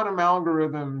 And quantum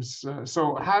algorithms,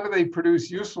 so how do they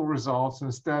produce useful results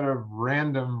instead of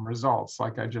random results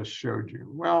like I just showed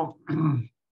you? Well,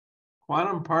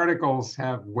 quantum particles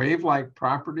have wave-like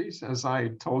properties, as I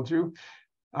told you.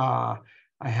 I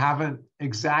haven't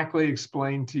exactly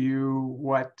explained to you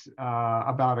what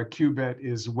about a qubit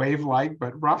is wave-like,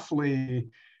 but roughly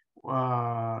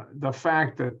the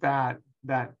fact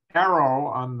that arrow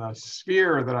on the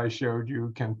sphere that I showed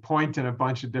you can point in a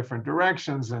bunch of different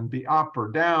directions and be up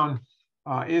or down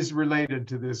is related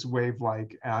to this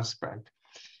wave-like aspect.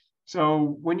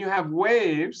 So when you have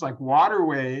waves, like water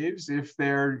waves, if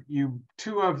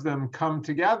two of them come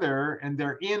together and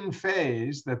they're in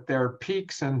phase, that their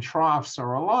peaks and troughs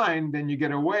are aligned, then you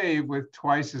get a wave with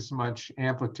twice as much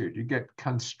amplitude. You get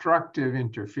constructive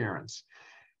interference,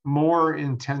 more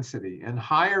intensity. And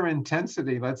higher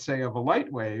intensity, let's say of a light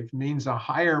wave, means a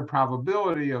higher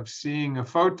probability of seeing a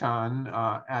photon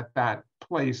at that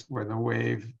place where the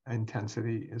wave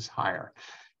intensity is higher.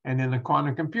 And in the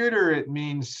quantum computer, it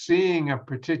means seeing a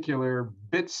particular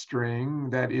bit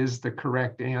string that is the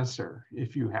correct answer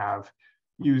if you have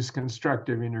used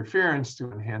constructive interference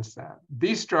to enhance that.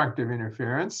 Destructive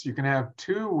interference, you can have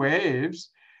two waves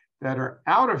that are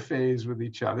out of phase with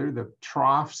each other. The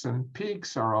troughs and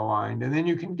peaks are aligned, and then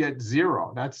you can get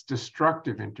zero. That's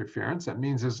destructive interference. That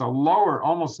means there's a lower,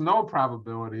 almost no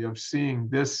probability of seeing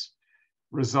this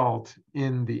result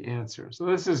in the answer. So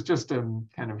this is just a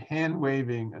kind of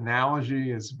hand-waving analogy.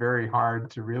 It's very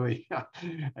hard to really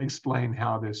explain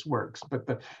how this works. But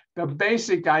the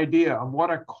basic idea of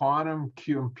what a quantum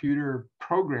computer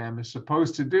program is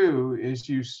supposed to do is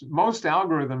most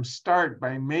algorithms start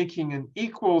by making an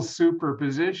equal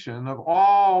superposition of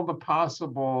all the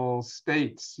possible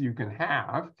states you can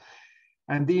have.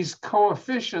 And these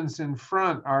coefficients in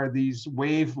front are these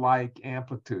wave-like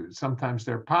amplitudes. Sometimes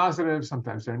they're positive,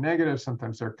 sometimes they're negative,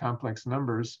 sometimes they're complex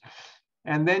numbers.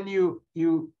 And then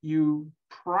you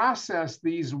process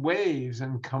these waves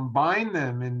and combine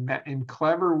them in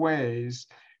clever ways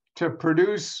to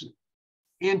produce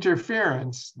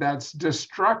interference that's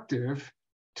destructive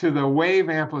to the wave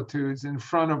amplitudes in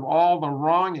front of all the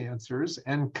wrong answers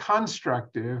and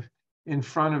constructive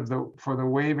for the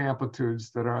wave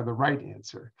amplitudes that are the right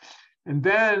answer. And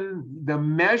then the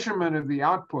measurement of the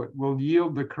output will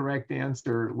yield the correct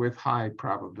answer with high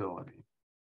probability.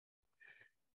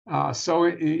 So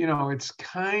it's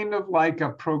kind of like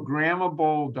a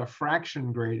programmable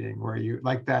diffraction grating where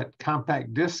like that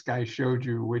compact disc I showed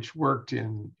you, which worked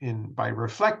by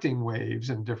reflecting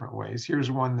waves in different ways. Here's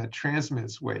one that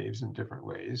transmits waves in different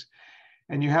ways.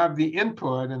 And you have the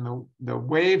input, and the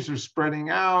waves are spreading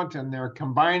out and they're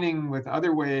combining with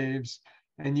other waves,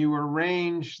 and you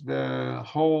arrange the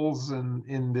holes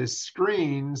in this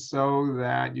screen so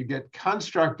that you get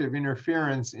constructive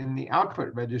interference in the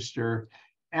output register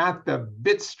at the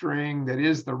bit string that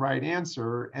is the right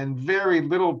answer, and very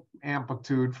little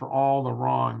amplitude for all the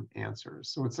wrong answers.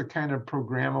 So it's a kind of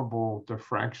programmable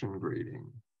diffraction grating.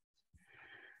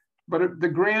 But the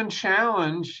grand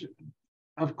challenge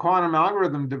of quantum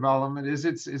algorithm development is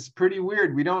it's pretty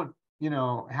weird. We don't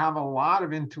have a lot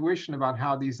of intuition about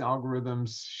how these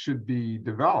algorithms should be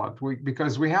developed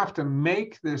because we have to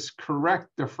make this correct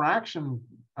diffraction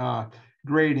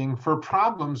grating for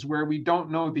problems where we don't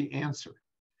know the answer.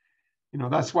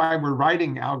 That's why we're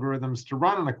writing algorithms to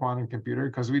run on a quantum computer,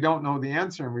 because we don't know the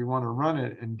answer and we want to run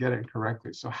it and get it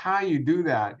correctly. So how you do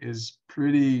that is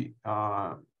pretty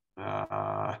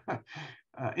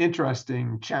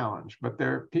interesting challenge, but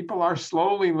people are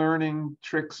slowly learning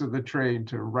tricks of the trade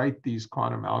to write these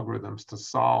quantum algorithms to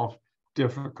solve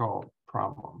difficult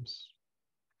problems.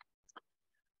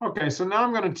 Okay, so now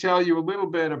I'm going to tell you a little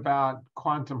bit about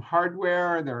quantum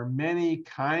hardware. There are many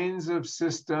kinds of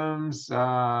systems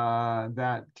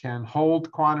that can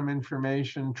hold quantum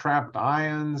information, trapped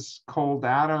ions, cold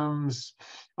atoms.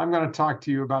 I'm going to talk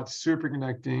to you about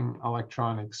superconducting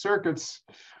electronic circuits.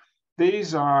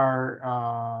 These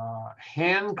are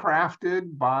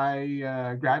handcrafted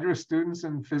by graduate students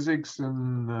in physics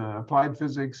and applied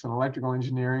physics and electrical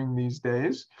engineering these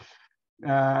days.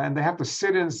 And they have to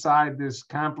sit inside this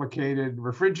complicated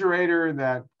refrigerator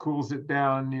that cools it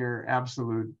down near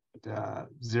absolute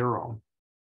zero.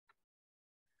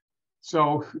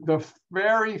 So the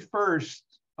very first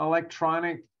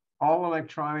all-electronic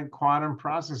quantum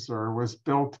processor was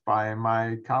built by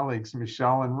my colleagues,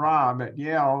 Michelle and Rob at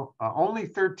Yale, only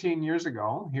 13 years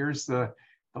ago. Here's the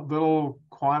little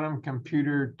quantum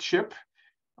computer chip.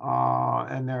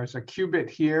 And there's a qubit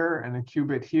here and a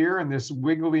qubit here, and this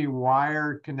wiggly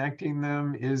wire connecting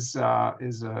them is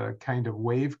a kind of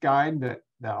waveguide that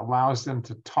allows them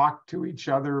to talk to each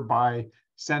other by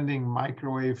sending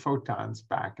microwave photons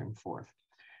back and forth.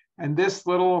 And this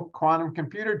little quantum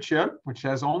computer chip, which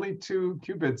has only 2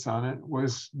 qubits on it,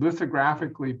 was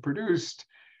lithographically produced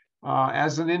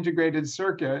as an integrated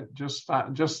circuit, just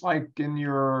like in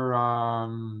your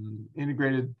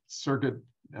integrated circuit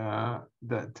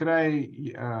today,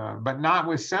 but not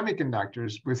with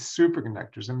semiconductors, with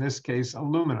superconductors, in this case,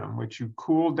 aluminum, which you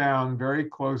cool down very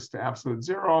close to absolute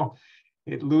zero.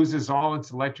 It loses all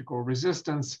its electrical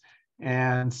resistance.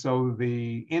 And so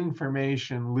the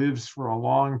information lives for a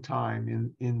long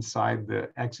time inside the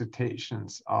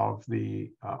excitations of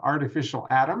the artificial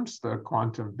atoms, the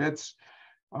quantum bits,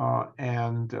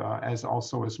 and as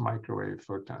also as microwave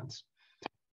photons.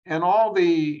 And all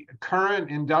the current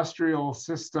industrial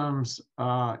systems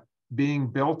being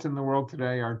built in the world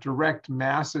today are direct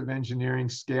massive engineering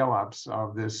scale-ups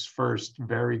of this first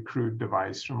very crude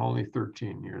device from only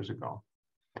 13 years ago.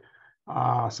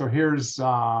 So here's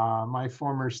my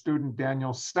former student,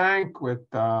 Daniel Stank, with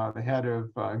the head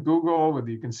of Google.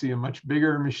 You can see a much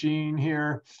bigger machine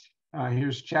here.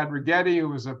 Here's Chad Rigetti, who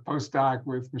was a postdoc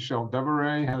with Michel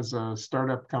Devoret, has a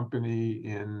startup company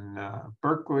in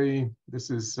Berkeley. This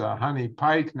is Honey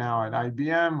Pike, now at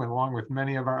IBM, along with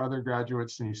many of our other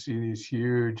graduates. And you see these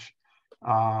huge,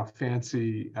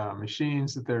 fancy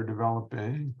machines that they're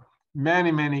developing.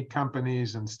 Many, many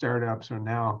companies and startups are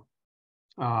now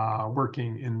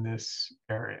working in this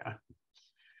area.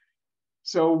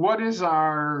 So what is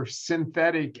our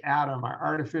synthetic atom, our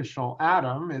artificial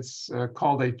atom? It's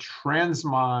called a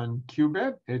transmon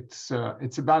qubit. It's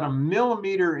about 1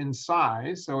 millimeter in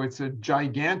size, so it's a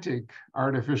gigantic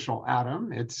artificial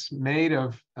atom. It's made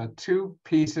of 2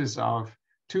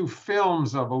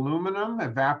 films of aluminum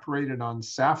evaporated on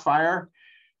sapphire,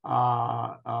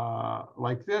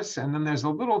 like this. And then there's a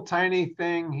little tiny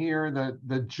thing here,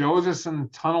 the Josephson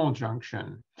tunnel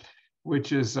junction,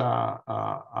 which is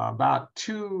about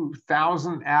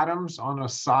 2,000 atoms on a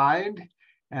side,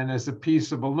 and as a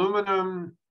piece of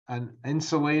aluminum, an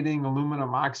insulating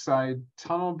aluminum oxide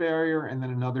tunnel barrier, and then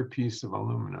another piece of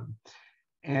aluminum.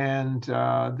 And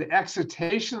the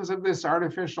excitations of this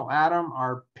artificial atom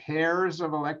are pairs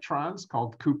of electrons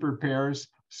called Cooper pairs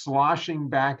sloshing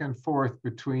back and forth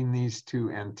between these 2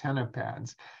 antenna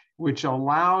pads, which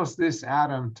allows this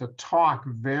atom to talk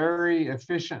very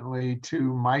efficiently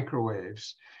to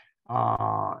microwaves.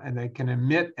 And they can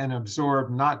emit and absorb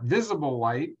not visible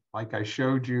light, like I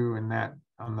showed you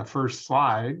on the first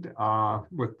slide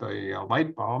with the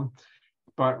light bulb,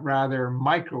 but rather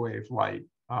microwave light,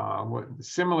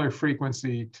 similar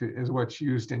frequency is what's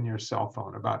used in your cell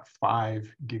phone, about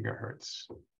 5 gigahertz.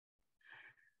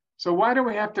 So why do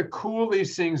we have to cool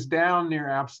these things down near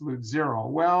absolute zero?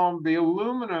 Well, the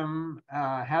aluminum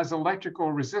has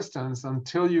electrical resistance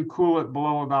until you cool it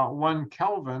below about 1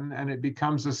 Kelvin, and it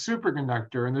becomes a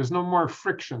superconductor, and there's no more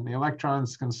friction. The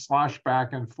electrons can slosh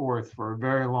back and forth for a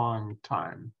very long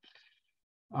time.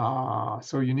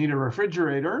 So you need a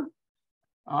refrigerator.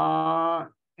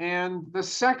 And the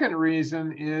second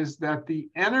reason is that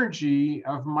the energy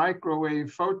of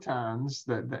microwave photons,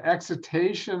 the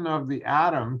excitation of the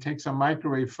atom takes a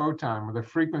microwave photon with a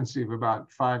frequency of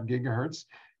about 5 gigahertz.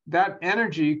 That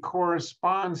energy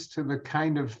corresponds to the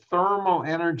kind of thermal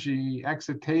energy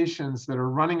excitations that are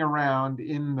running around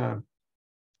in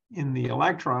the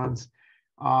electrons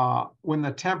when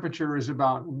the temperature is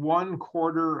about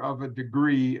 1/4 of a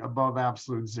degree above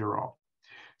absolute zero.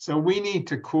 So we need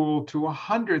to cool to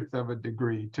 1/100th of a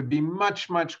degree to be much,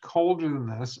 much colder than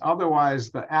this. Otherwise,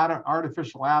 the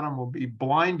artificial atom will be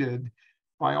blinded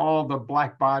by all the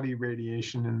black body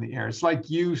radiation in the air. It's like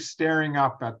you staring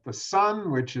up at the sun,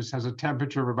 which has a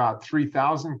temperature of about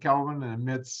 3,000 Kelvin and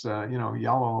emits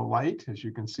yellow light, as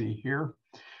you can see here.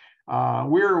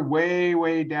 We're way,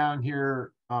 way down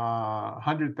here,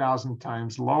 100,000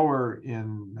 times lower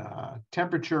in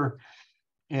temperature.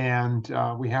 And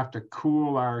we have to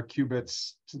cool our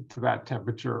qubits to that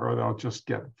temperature or they'll just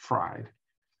get fried.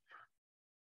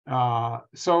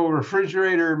 So a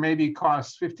refrigerator maybe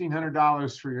costs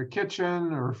 $1,500 for your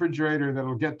kitchen. A refrigerator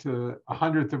that'll get to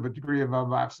 1/100 of a degree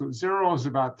above absolute zero is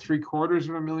about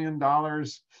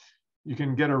 $750,000. You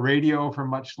can get a radio for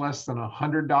much less than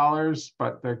 $100,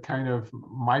 but the kind of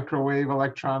microwave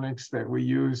electronics that we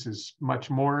use is much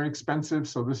more expensive.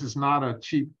 So this is not a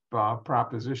cheap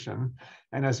proposition.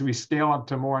 And as we scale up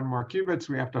to more and more qubits,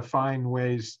 we have to find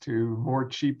ways to more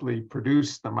cheaply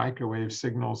produce the microwave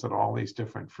signals at all these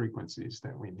different frequencies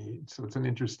that we need. So it's an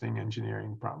interesting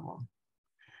engineering problem.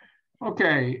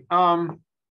 Okay,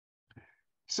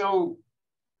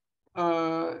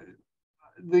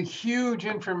 the huge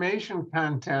information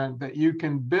content that you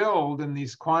can build in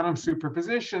these quantum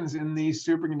superpositions in these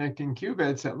superconducting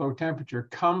qubits at low temperature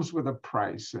comes with a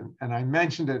price. And I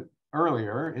mentioned it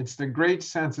earlier. It's the great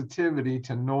sensitivity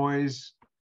to noise,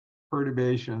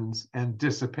 perturbations, and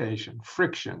dissipation,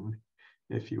 friction,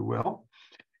 if you will.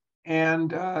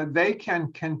 And they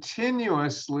can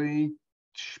continuously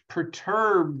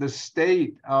perturb the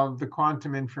state of the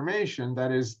quantum information,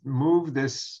 that is, move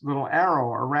this little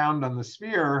arrow around on the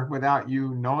sphere without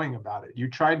you knowing about it. You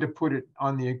tried to put it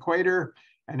on the equator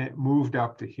and it moved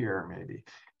up to here maybe.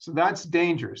 So that's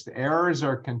dangerous. The errors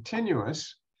are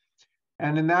continuous.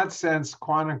 And in that sense,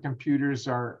 quantum computers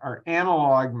are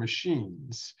analog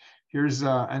machines. Here's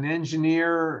an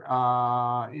engineer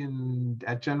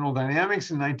at General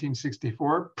Dynamics in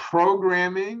 1964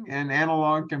 programming an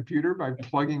analog computer by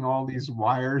plugging all these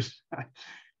wires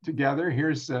together.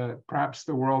 Here's perhaps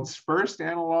the world's first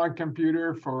analog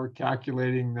computer for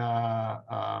calculating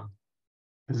the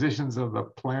positions of the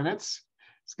planets.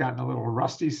 It's gotten a little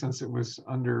rusty since it was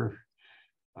under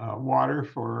water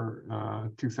for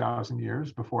 2,000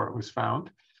 years before it was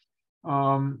found.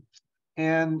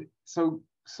 And so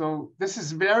this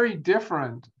is very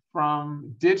different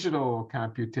from digital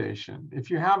computation. If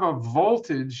you have a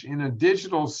voltage in a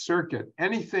digital circuit,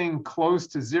 anything close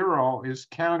to zero is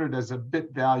counted as a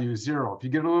bit value 0. If you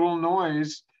get a little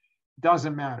noise,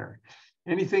 doesn't matter.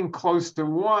 Anything close to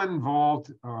 1 volt,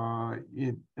 a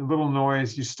little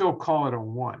noise, you still call it a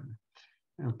 1.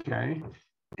 Okay.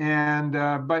 And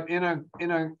but in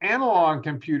an analog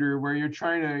computer where you're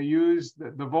trying to use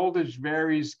the voltage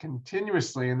varies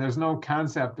continuously and there's no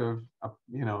concept of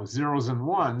zeros and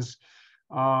ones,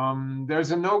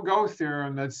 there's a no-go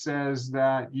theorem that says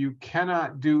that you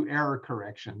cannot do error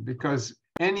correction because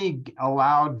any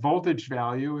allowed voltage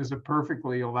value is a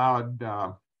perfectly allowed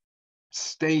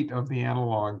state of the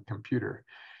analog computer.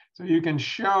 So you can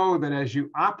show that as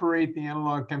you operate the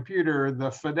analog computer,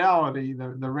 the fidelity,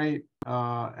 the rate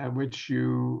at which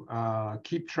you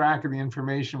keep track of the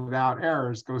information without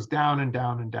errors goes down and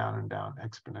down and down and down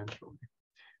exponentially.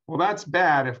 Well, that's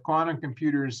bad. If quantum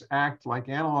computers act like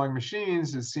analog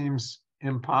machines, it seems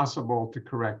impossible to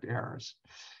correct errors.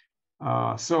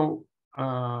 So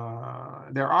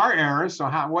there are errors. So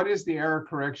what is the error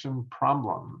correction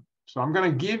problem? So I'm going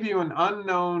to give you an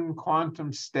unknown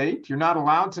quantum state. You're not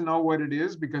allowed to know what it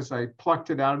is because I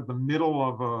plucked it out of the middle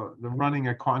of running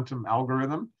a quantum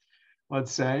algorithm,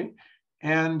 let's say.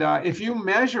 And if you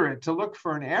measure it to look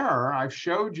for an error, I've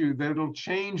showed you that it'll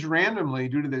change randomly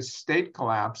due to this state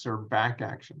collapse or back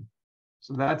action.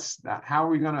 So that's how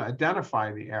we're going to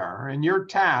identify the error. And your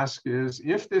task is,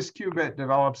 if this qubit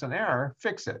develops an error,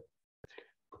 fix it.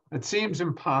 It seems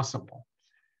impossible.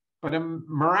 But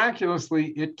miraculously,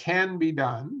 it can be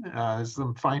done, as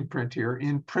the fine print here,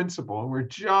 in principle. We're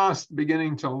just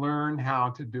beginning to learn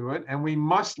how to do it, and we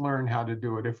must learn how to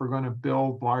do it if we're going to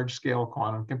build large-scale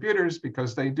quantum computers,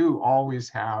 because they do always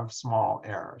have small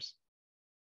errors.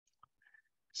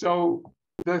 So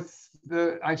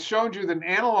I showed you that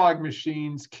analog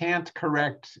machines can't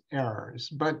correct errors,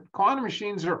 but quantum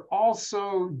machines are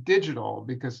also digital,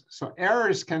 so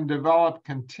errors can develop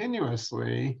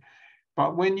continuously.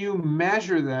 But when you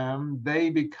measure them, they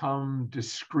become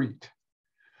discrete.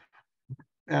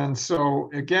 And so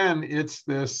again, it's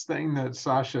this thing that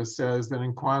Sasha says that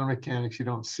in quantum mechanics, you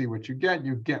don't see what you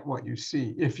get what you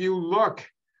see. If you look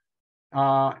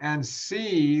and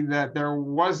see that there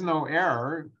was no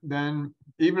error, then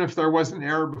even if there was an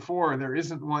error before, there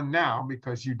isn't one now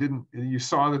because you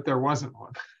saw that there wasn't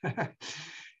one.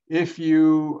 If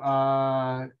you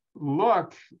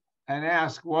look and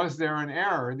ask, was there an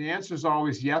error? The answer is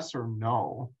always yes or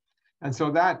no. And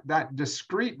so that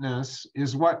discreteness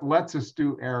is what lets us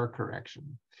do error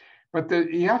correction. But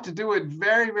you have to do it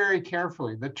very, very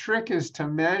carefully. The trick is to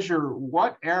measure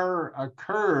what error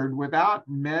occurred without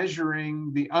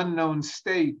measuring the unknown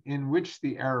state in which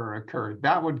the error occurred.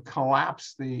 That would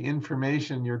collapse the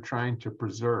information you're trying to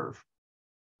preserve.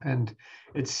 And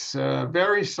it's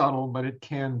very subtle, but it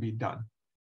can be done.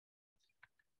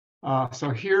 So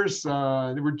here's,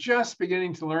 we're just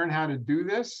beginning to learn how to do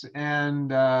this. And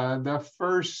the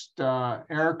first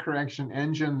error correction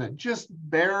engine that just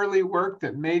barely worked,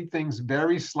 that made things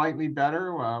very slightly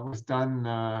better, was done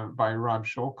by Rob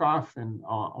Sholkoff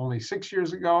only 6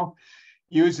 years ago.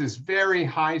 Uses very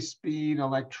high speed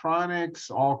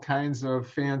electronics, all kinds of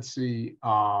fancy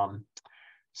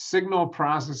signal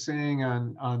processing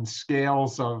on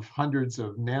scales of hundreds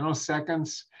of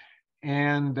nanoseconds.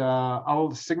 And a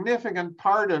significant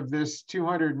part of this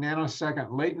 200 nanosecond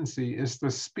latency is the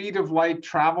speed of light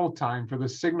travel time for the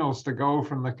signals to go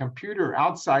from the computer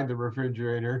outside the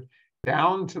refrigerator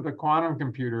down to the quantum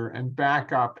computer and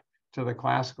back up to the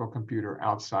classical computer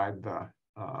outside the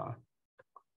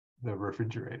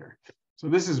refrigerator. So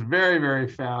this is very, very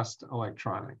fast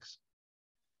electronics.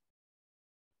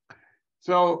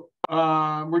 So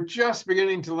we're just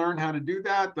beginning to learn how to do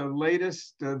that. The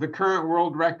latest, the current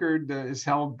world record is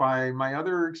held by my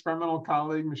other experimental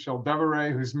colleague, Michel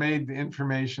Devereux, who's made the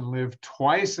information live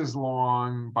twice as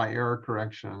long by error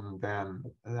correction than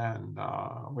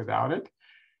without it.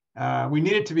 We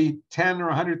need it to be 10 or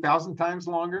 100,000 times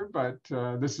longer, but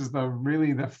this is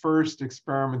really the first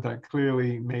experiment that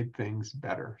clearly made things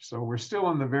better. So we're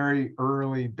still in the very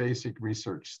early basic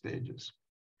research stages.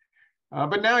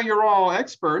 But now you're all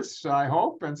experts, I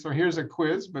hope. And so here's a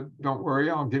quiz, but don't worry,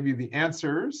 I'll give you the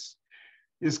answers.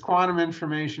 Is quantum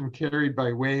information carried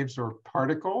by waves or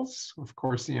particles? Of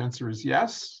course, the answer is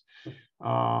yes.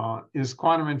 Is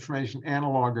quantum information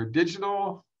analog or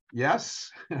digital? Yes.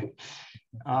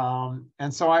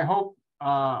 And so I hope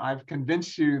I've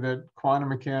convinced you that quantum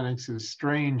mechanics is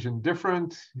strange and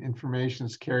different. Information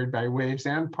is carried by waves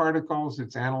and particles.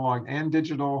 It's analog and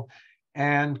digital.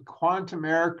 And quantum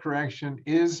error correction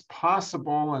is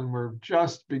possible, and we're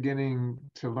just beginning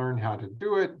to learn how to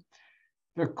do it.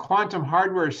 The quantum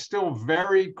hardware is still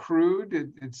very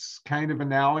crude. It's kind of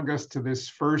analogous to this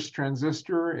first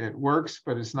transistor. It works,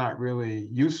 but it's not really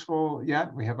useful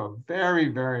yet. We have a very,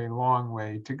 very long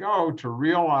way to go to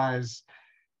realize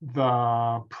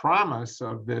the promise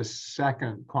of this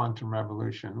second quantum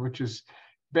revolution, which is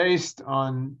based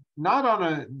on not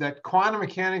on that quantum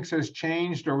mechanics has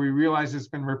changed or we realize it's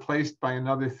been replaced by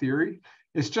another theory.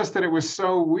 It's just that it was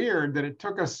so weird that it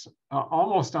took us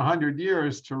almost 100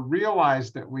 years to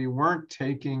realize that we weren't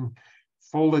taking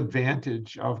full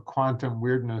advantage of quantum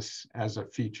weirdness as a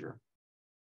feature.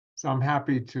 So I'm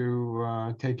happy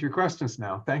to take your questions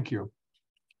now. Thank you.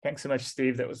 Thanks so much,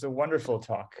 Steve. That was a wonderful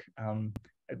talk.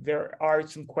 There are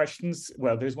some questions.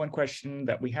 Well, there's one question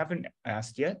that we haven't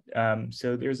asked yet.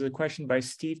 So there's a question by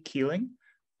Steve Keeling.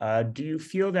 Do you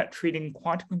feel that treating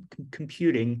quantum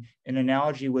computing in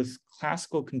analogy with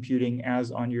classical computing,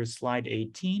 as on your slide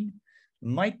 18,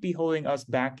 might be holding us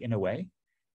back in a way?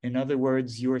 In other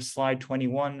words, your slide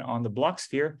 21 on the block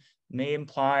sphere may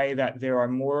imply that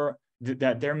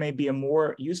there may be a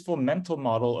more useful mental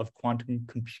model of quantum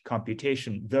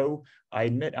computation, though I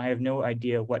admit I have no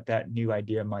idea what that new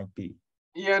idea might be.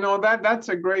 Yeah, no, that's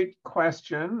a great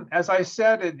question. As I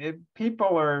said,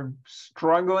 people are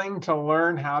struggling to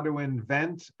learn how to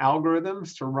invent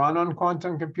algorithms to run on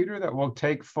quantum computer that will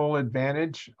take full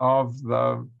advantage of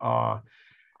the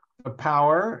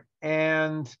power.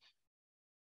 And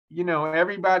you know,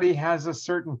 everybody has a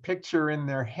certain picture in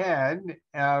their head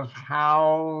of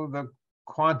how the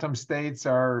quantum states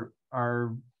are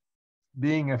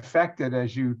being affected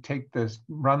as you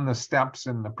run the steps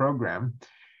in the program.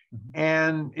 Mm-hmm.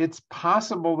 And it's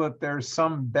possible that there's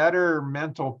some better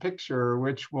mental picture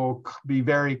which will be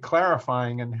very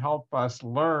clarifying and help us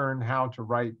learn how to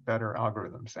write better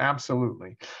algorithms.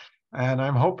 Absolutely. And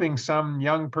I'm hoping some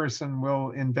young person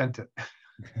will invent it.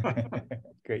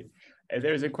 Great.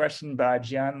 There's a question by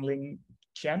Jianling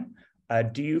Chen.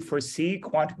 Do you foresee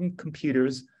quantum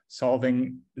computers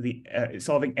solving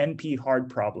NP hard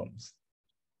problems?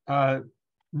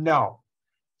 No.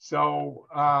 So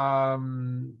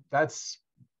that's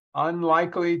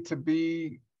unlikely to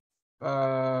be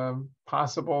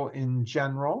possible in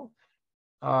general.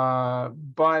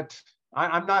 But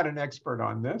I'm not an expert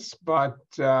on this, but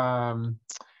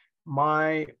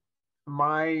my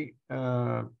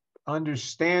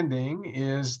understanding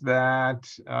is that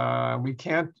we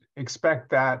can't expect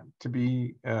that to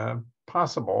be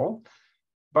possible.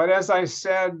 But as I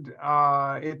said,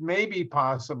 it may be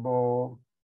possible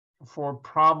for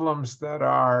problems that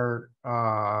are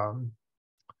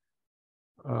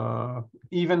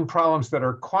even problems that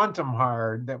are quantum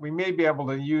hard, that we may be able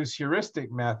to use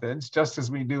heuristic methods, just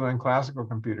as we do in classical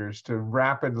computers, to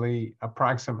rapidly,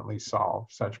 approximately solve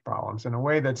such problems in a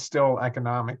way that's still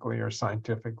economically or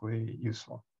scientifically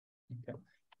useful. Okay.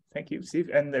 Thank you, Steve.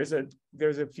 And there's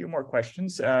a few more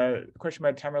questions. Question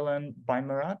by Tamerlan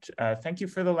Baimarat. Thank you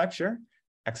for the lecture!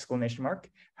 Exclamation mark.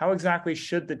 How exactly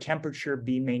should the temperature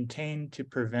be maintained to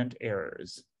prevent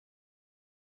errors?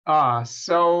 As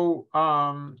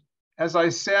I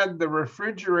said, the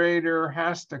refrigerator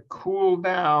has to cool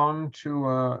down to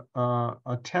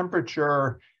a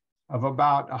temperature of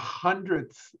about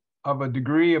 1/100th of a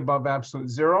degree above absolute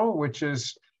zero, which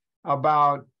is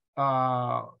about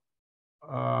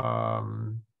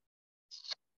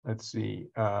let's see,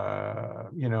 a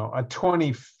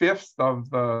 25th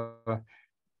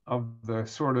of the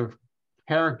sort of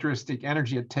characteristic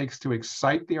energy it takes to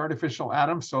excite the artificial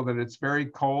atom, so that it's very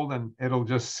cold and it'll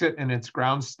just sit in its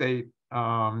ground state,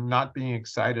 not being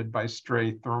excited by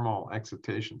stray thermal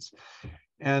excitations.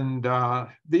 And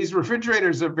these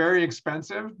refrigerators are very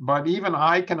expensive, but even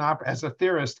I as a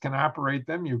theorist, can operate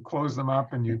them. You close them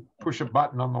up and you push a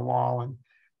button on the wall, and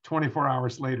 24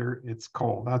 hours later, it's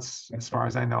cold. That's as far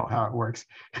as I know how it works.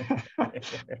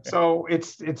 So it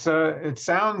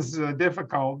sounds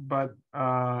difficult, but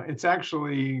it's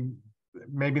actually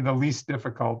maybe the least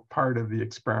difficult part of the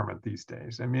experiment these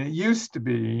days. I mean, it used to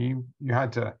be you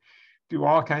had to do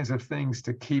all kinds of things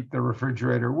to keep the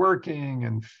refrigerator working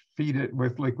and feed it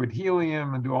with liquid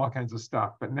helium and do all kinds of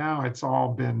stuff. But now it's all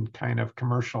been kind of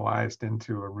commercialized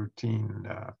into a routine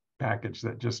package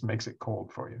that just makes it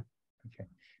cold for you. Okay.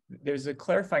 There's a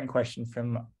clarifying question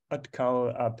from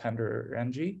Utkal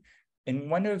Pandurangi. In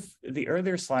one of the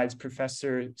earlier slides,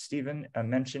 Professor Stephen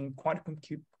mentioned quantum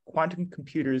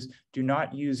computers do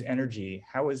not use energy.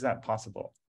 How is that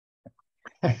possible?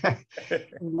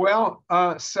 Well,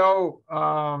 so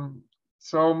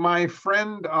my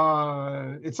friend,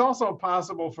 it's also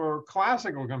possible for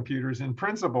classical computers in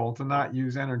principle to not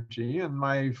use energy. And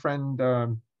my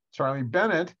friend, Charlie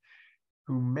Bennett,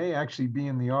 who may actually be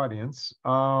in the audience,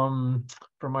 from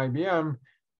IBM,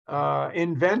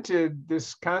 invented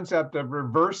this concept of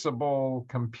reversible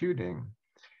computing.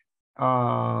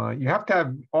 You have to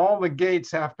have, all the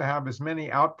gates have to have as many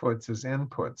outputs as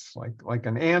inputs, like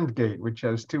an AND gate, which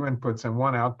has 2 inputs and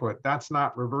 1 output. That's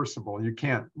not reversible. You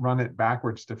can't run it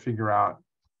backwards to figure out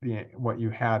what you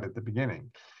had at the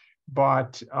beginning.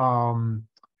 But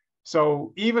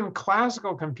so even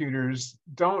classical computers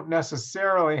don't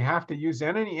necessarily have to use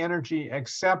any energy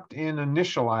except in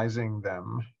initializing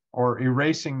them or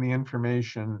erasing the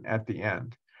information at the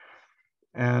end.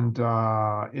 And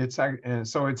the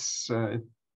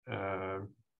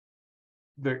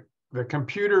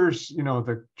computers,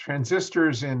 the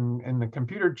transistors in the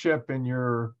computer chip in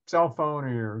your cell phone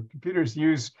or your computers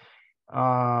use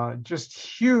just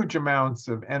huge amounts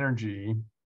of energy,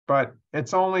 but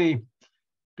it's only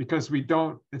because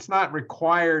it's not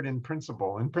required in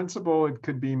principle. In principle, it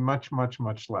could be much, much,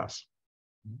 much less.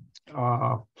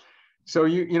 So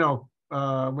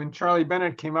when Charlie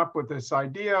Bennett came up with this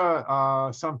idea,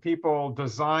 some people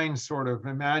designed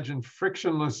imagined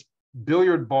frictionless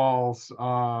billiard balls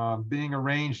being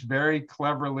arranged very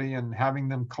cleverly and having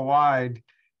them collide,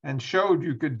 and showed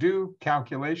you could do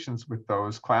calculations with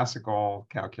those, classical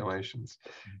calculations.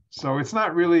 So it's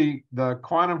not really the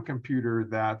quantum computer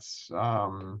that's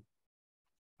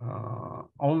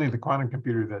only the quantum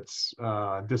computer that's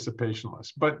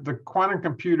dissipationless, but the quantum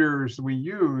computers we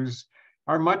use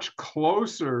are much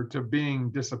closer to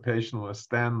being dissipationless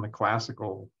than the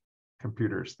classical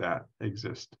computers that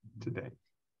exist today.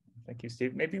 Thank you,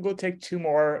 Steve. Maybe we'll take 2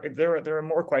 more. There are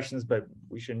more questions, but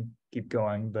we shouldn't keep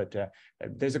going. But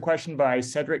there's a question by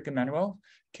Cedric Emmanuel.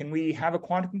 Can we have a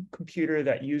quantum computer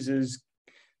that uses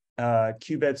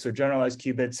qubits or generalized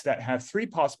qubits that have 3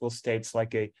 possible states,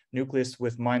 like a nucleus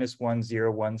with -1,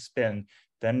 0, 1 spin?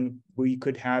 Then we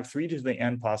could have 3 to the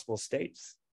n possible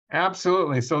states.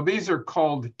 Absolutely. So these are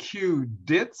called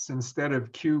qudits instead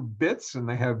of qubits, and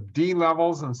they have d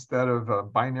levels instead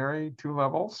of binary 2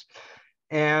 levels.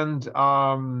 And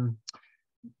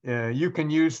you can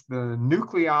use the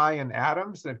nuclei in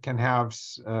atoms that can have,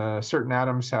 certain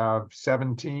atoms have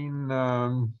 17, they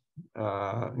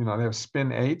have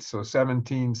spin 8, so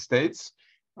 17 states.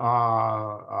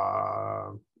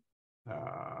 Juliussen,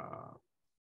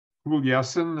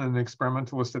 an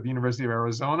experimentalist at the University of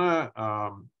Arizona,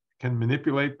 can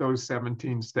manipulate those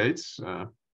 17 states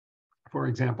for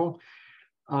example.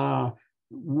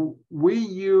 We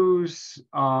use,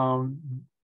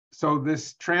 so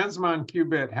this transmon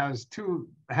qubit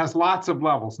has lots of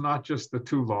levels, not just the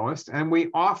two lowest. And we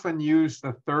often use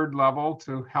the third level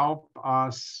to help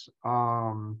us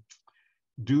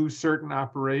do certain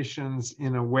operations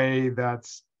in a way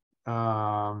that's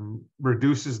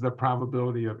reduces the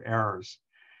probability of errors.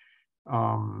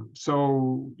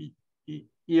 So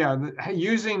yeah,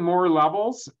 using more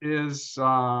levels is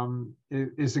a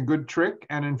good trick.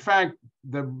 And in fact,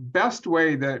 the best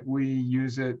way that we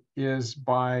use it is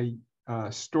by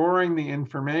storing the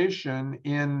information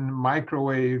in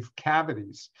microwave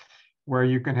cavities, where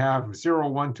you can have 0,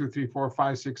 1, 2, 3, 4,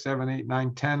 5, 6, 7, 8,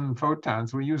 9, 10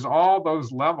 photons. We use all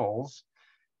those levels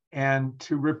and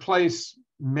to replace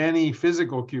many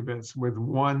physical qubits with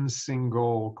one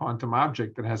single quantum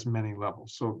object that has many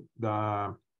levels. So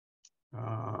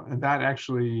and that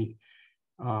actually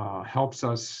helps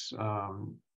us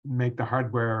make the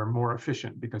hardware more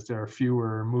efficient because there are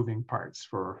fewer moving parts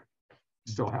for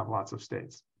still have lots of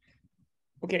states.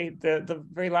 Okay, the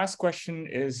very last question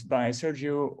is by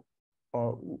Sergio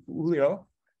Ulio.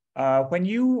 When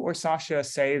you or Sasha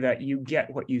say that you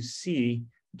get what you see,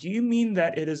 do you mean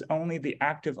that it is only the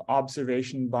active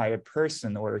observation by a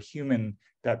person or a human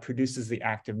that produces the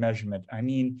active measurement? I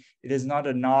mean, it is not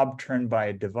a knob turned by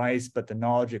a device, but the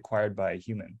knowledge acquired by a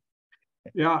human.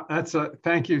 Yeah,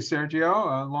 thank you,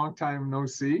 Sergio. A long time no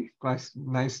see.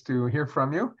 Nice to hear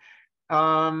from you.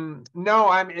 No,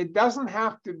 I mean, it doesn't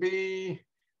have to be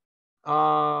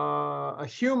a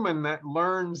human that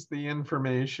learns the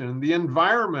information. The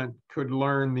environment could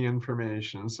learn the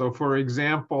information. So for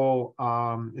example,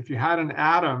 if you had an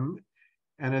atom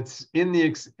and it's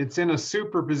in a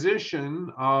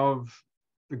superposition of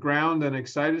the ground and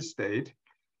excited state,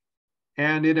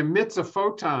 and it emits a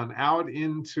photon out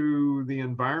into the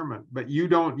environment, but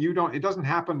it doesn't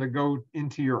happen to go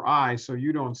into your eye, so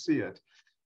you don't see it.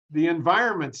 The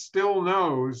environment still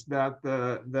knows that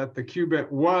the qubit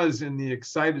was in the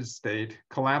excited state,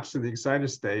 collapsed to the excited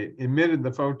state, emitted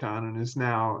the photon, and is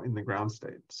now in the ground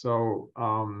state. So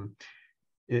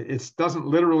it doesn't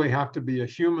literally have to be a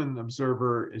human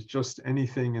observer. It's just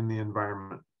anything in the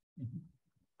environment.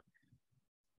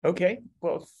 Okay,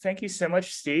 well, thank you so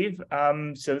much, Steve.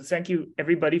 So thank you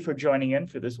everybody for joining in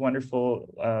for this wonderful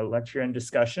lecture and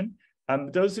discussion.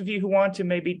 Those of you who want to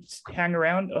maybe hang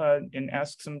around and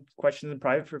ask some questions in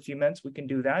private for a few minutes, we can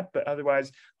do that. But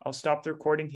otherwise, I'll stop the recording here.